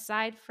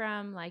 Aside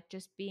from like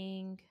just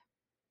being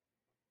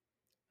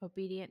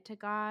obedient to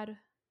God,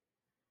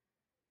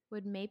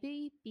 would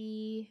maybe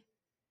be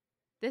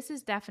this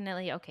is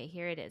definitely okay.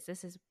 Here it is.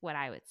 This is what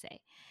I would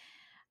say.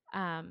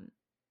 Um,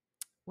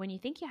 when you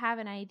think you have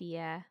an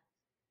idea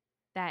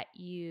that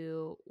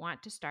you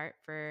want to start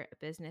for a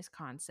business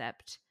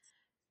concept,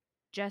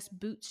 just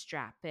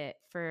bootstrap it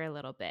for a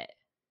little bit.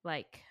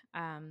 Like,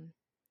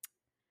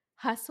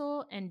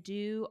 hustle and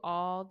do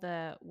all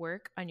the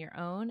work on your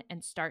own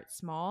and start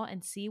small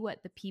and see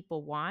what the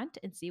people want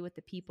and see what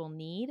the people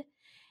need.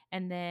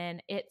 And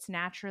then it's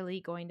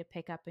naturally going to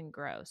pick up and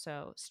grow.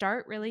 So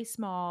start really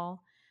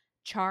small,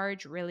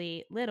 charge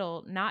really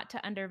little, not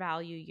to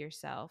undervalue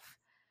yourself,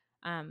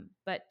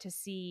 but to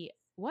see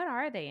what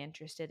are they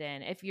interested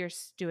in. If you're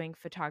doing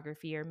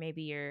photography, or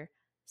maybe you're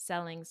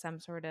selling some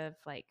sort of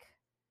like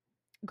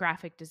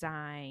graphic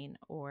design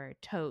or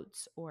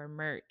totes or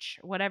merch,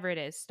 whatever it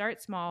is,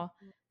 start small,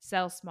 Mhm.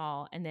 sell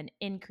small, and then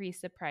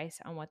increase the price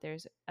on what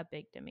there's a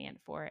big demand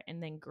for,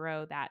 and then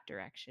grow that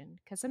direction.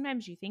 Because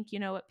sometimes you think you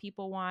know what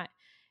people want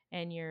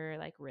and you're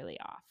like really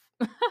off.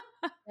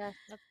 Yes.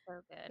 That's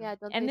so good. Yeah.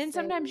 Don't And they then say?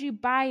 sometimes you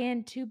buy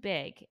in too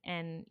big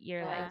and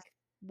you're like Yes.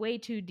 Yeah. way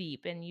too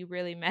deep and you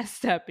really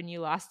messed up and you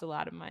lost a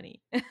lot of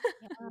money.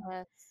 Yeah.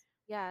 Yes.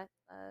 Yeah.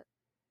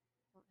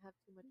 Don't have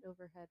too much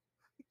overhead.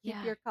 Keep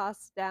Yeah. your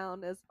costs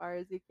down as far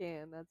as you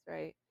can. That's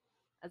right.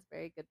 That's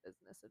very good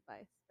business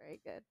advice. Very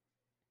good.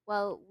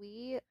 Well,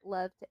 we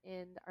love to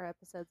end our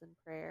episodes in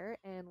prayer,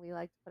 and we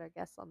like to put our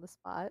guests on the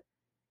spot.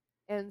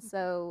 And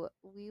so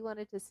we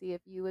wanted to see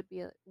if you would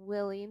be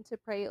willing to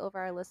pray over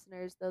our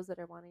listeners, those that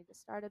are wanting to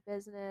start a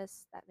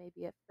business, that may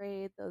be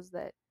afraid, those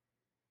that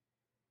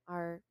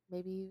are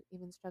maybe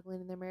even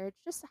struggling in their marriage,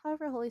 just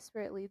however Holy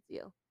Spirit leads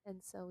you.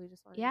 And so we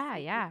just wanted to Yeah,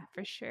 see if you yeah,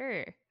 for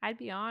sure. I'd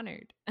be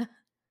honored.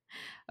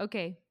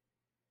 Okay.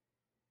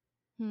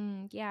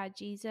 Yeah,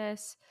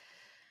 Jesus.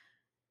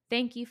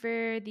 Thank you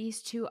for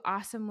these two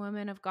awesome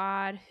women of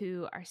God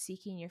who are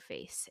seeking your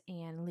face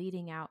and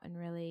leading out in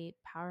really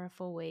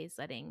powerful ways,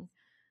 letting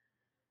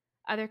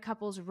other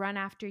couples run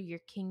after your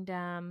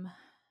kingdom,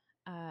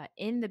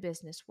 in the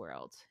business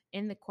world,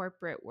 in the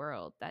corporate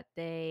world, that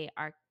they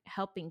are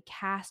helping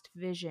cast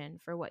vision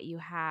for what you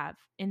have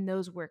in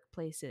those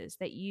workplaces,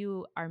 that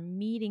you are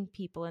meeting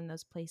people in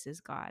those places,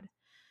 God.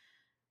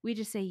 We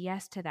just say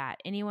yes to that.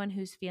 Anyone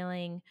who's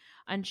feeling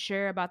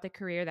unsure about the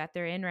career that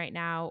they're in right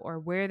now, or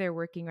where they're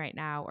working right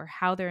now, or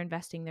how they're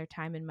investing their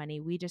time and money,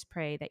 we just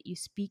pray that you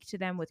speak to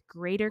them with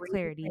greater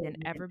clarity than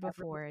ever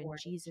before. In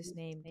Jesus'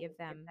 name, give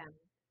them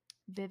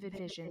vivid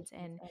visions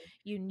and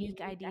unique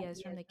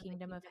ideas from the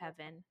kingdom of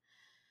heaven.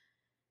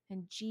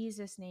 In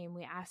Jesus' name,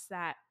 we ask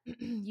that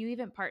you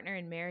even partner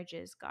in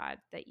marriages, God,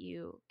 that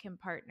you can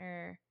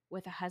partner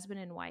with a husband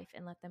and wife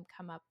and let them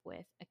come up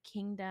with a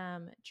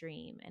kingdom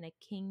dream and a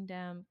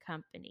kingdom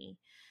company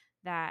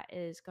that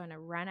is going to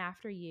run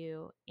after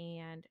you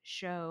and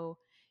show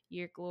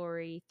your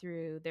glory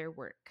through their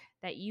work.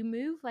 That you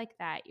move like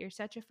that. You're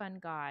such a fun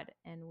God,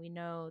 and we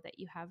know that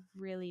you have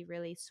really,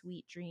 really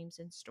sweet dreams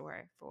in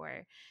store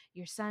for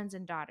your sons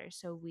and daughters.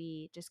 So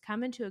we just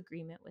come into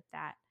agreement with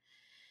that,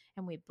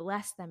 and we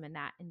bless them in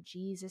that. In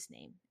Jesus'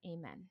 name,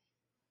 amen.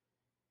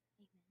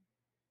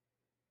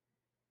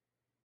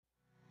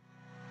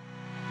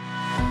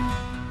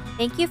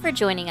 Thank you for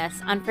joining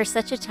us on For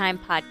Such a Time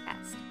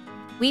podcast.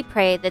 We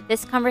pray that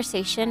this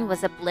conversation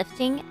was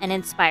uplifting and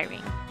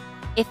inspiring.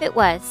 If it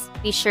was,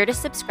 be sure to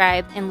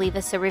subscribe and leave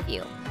us a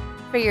review.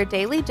 For your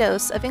daily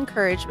dose of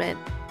encouragement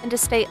and to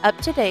stay up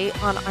to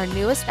date on our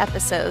newest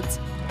episodes,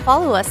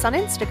 follow us on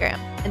Instagram.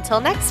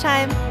 Until next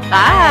time,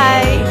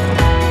 bye!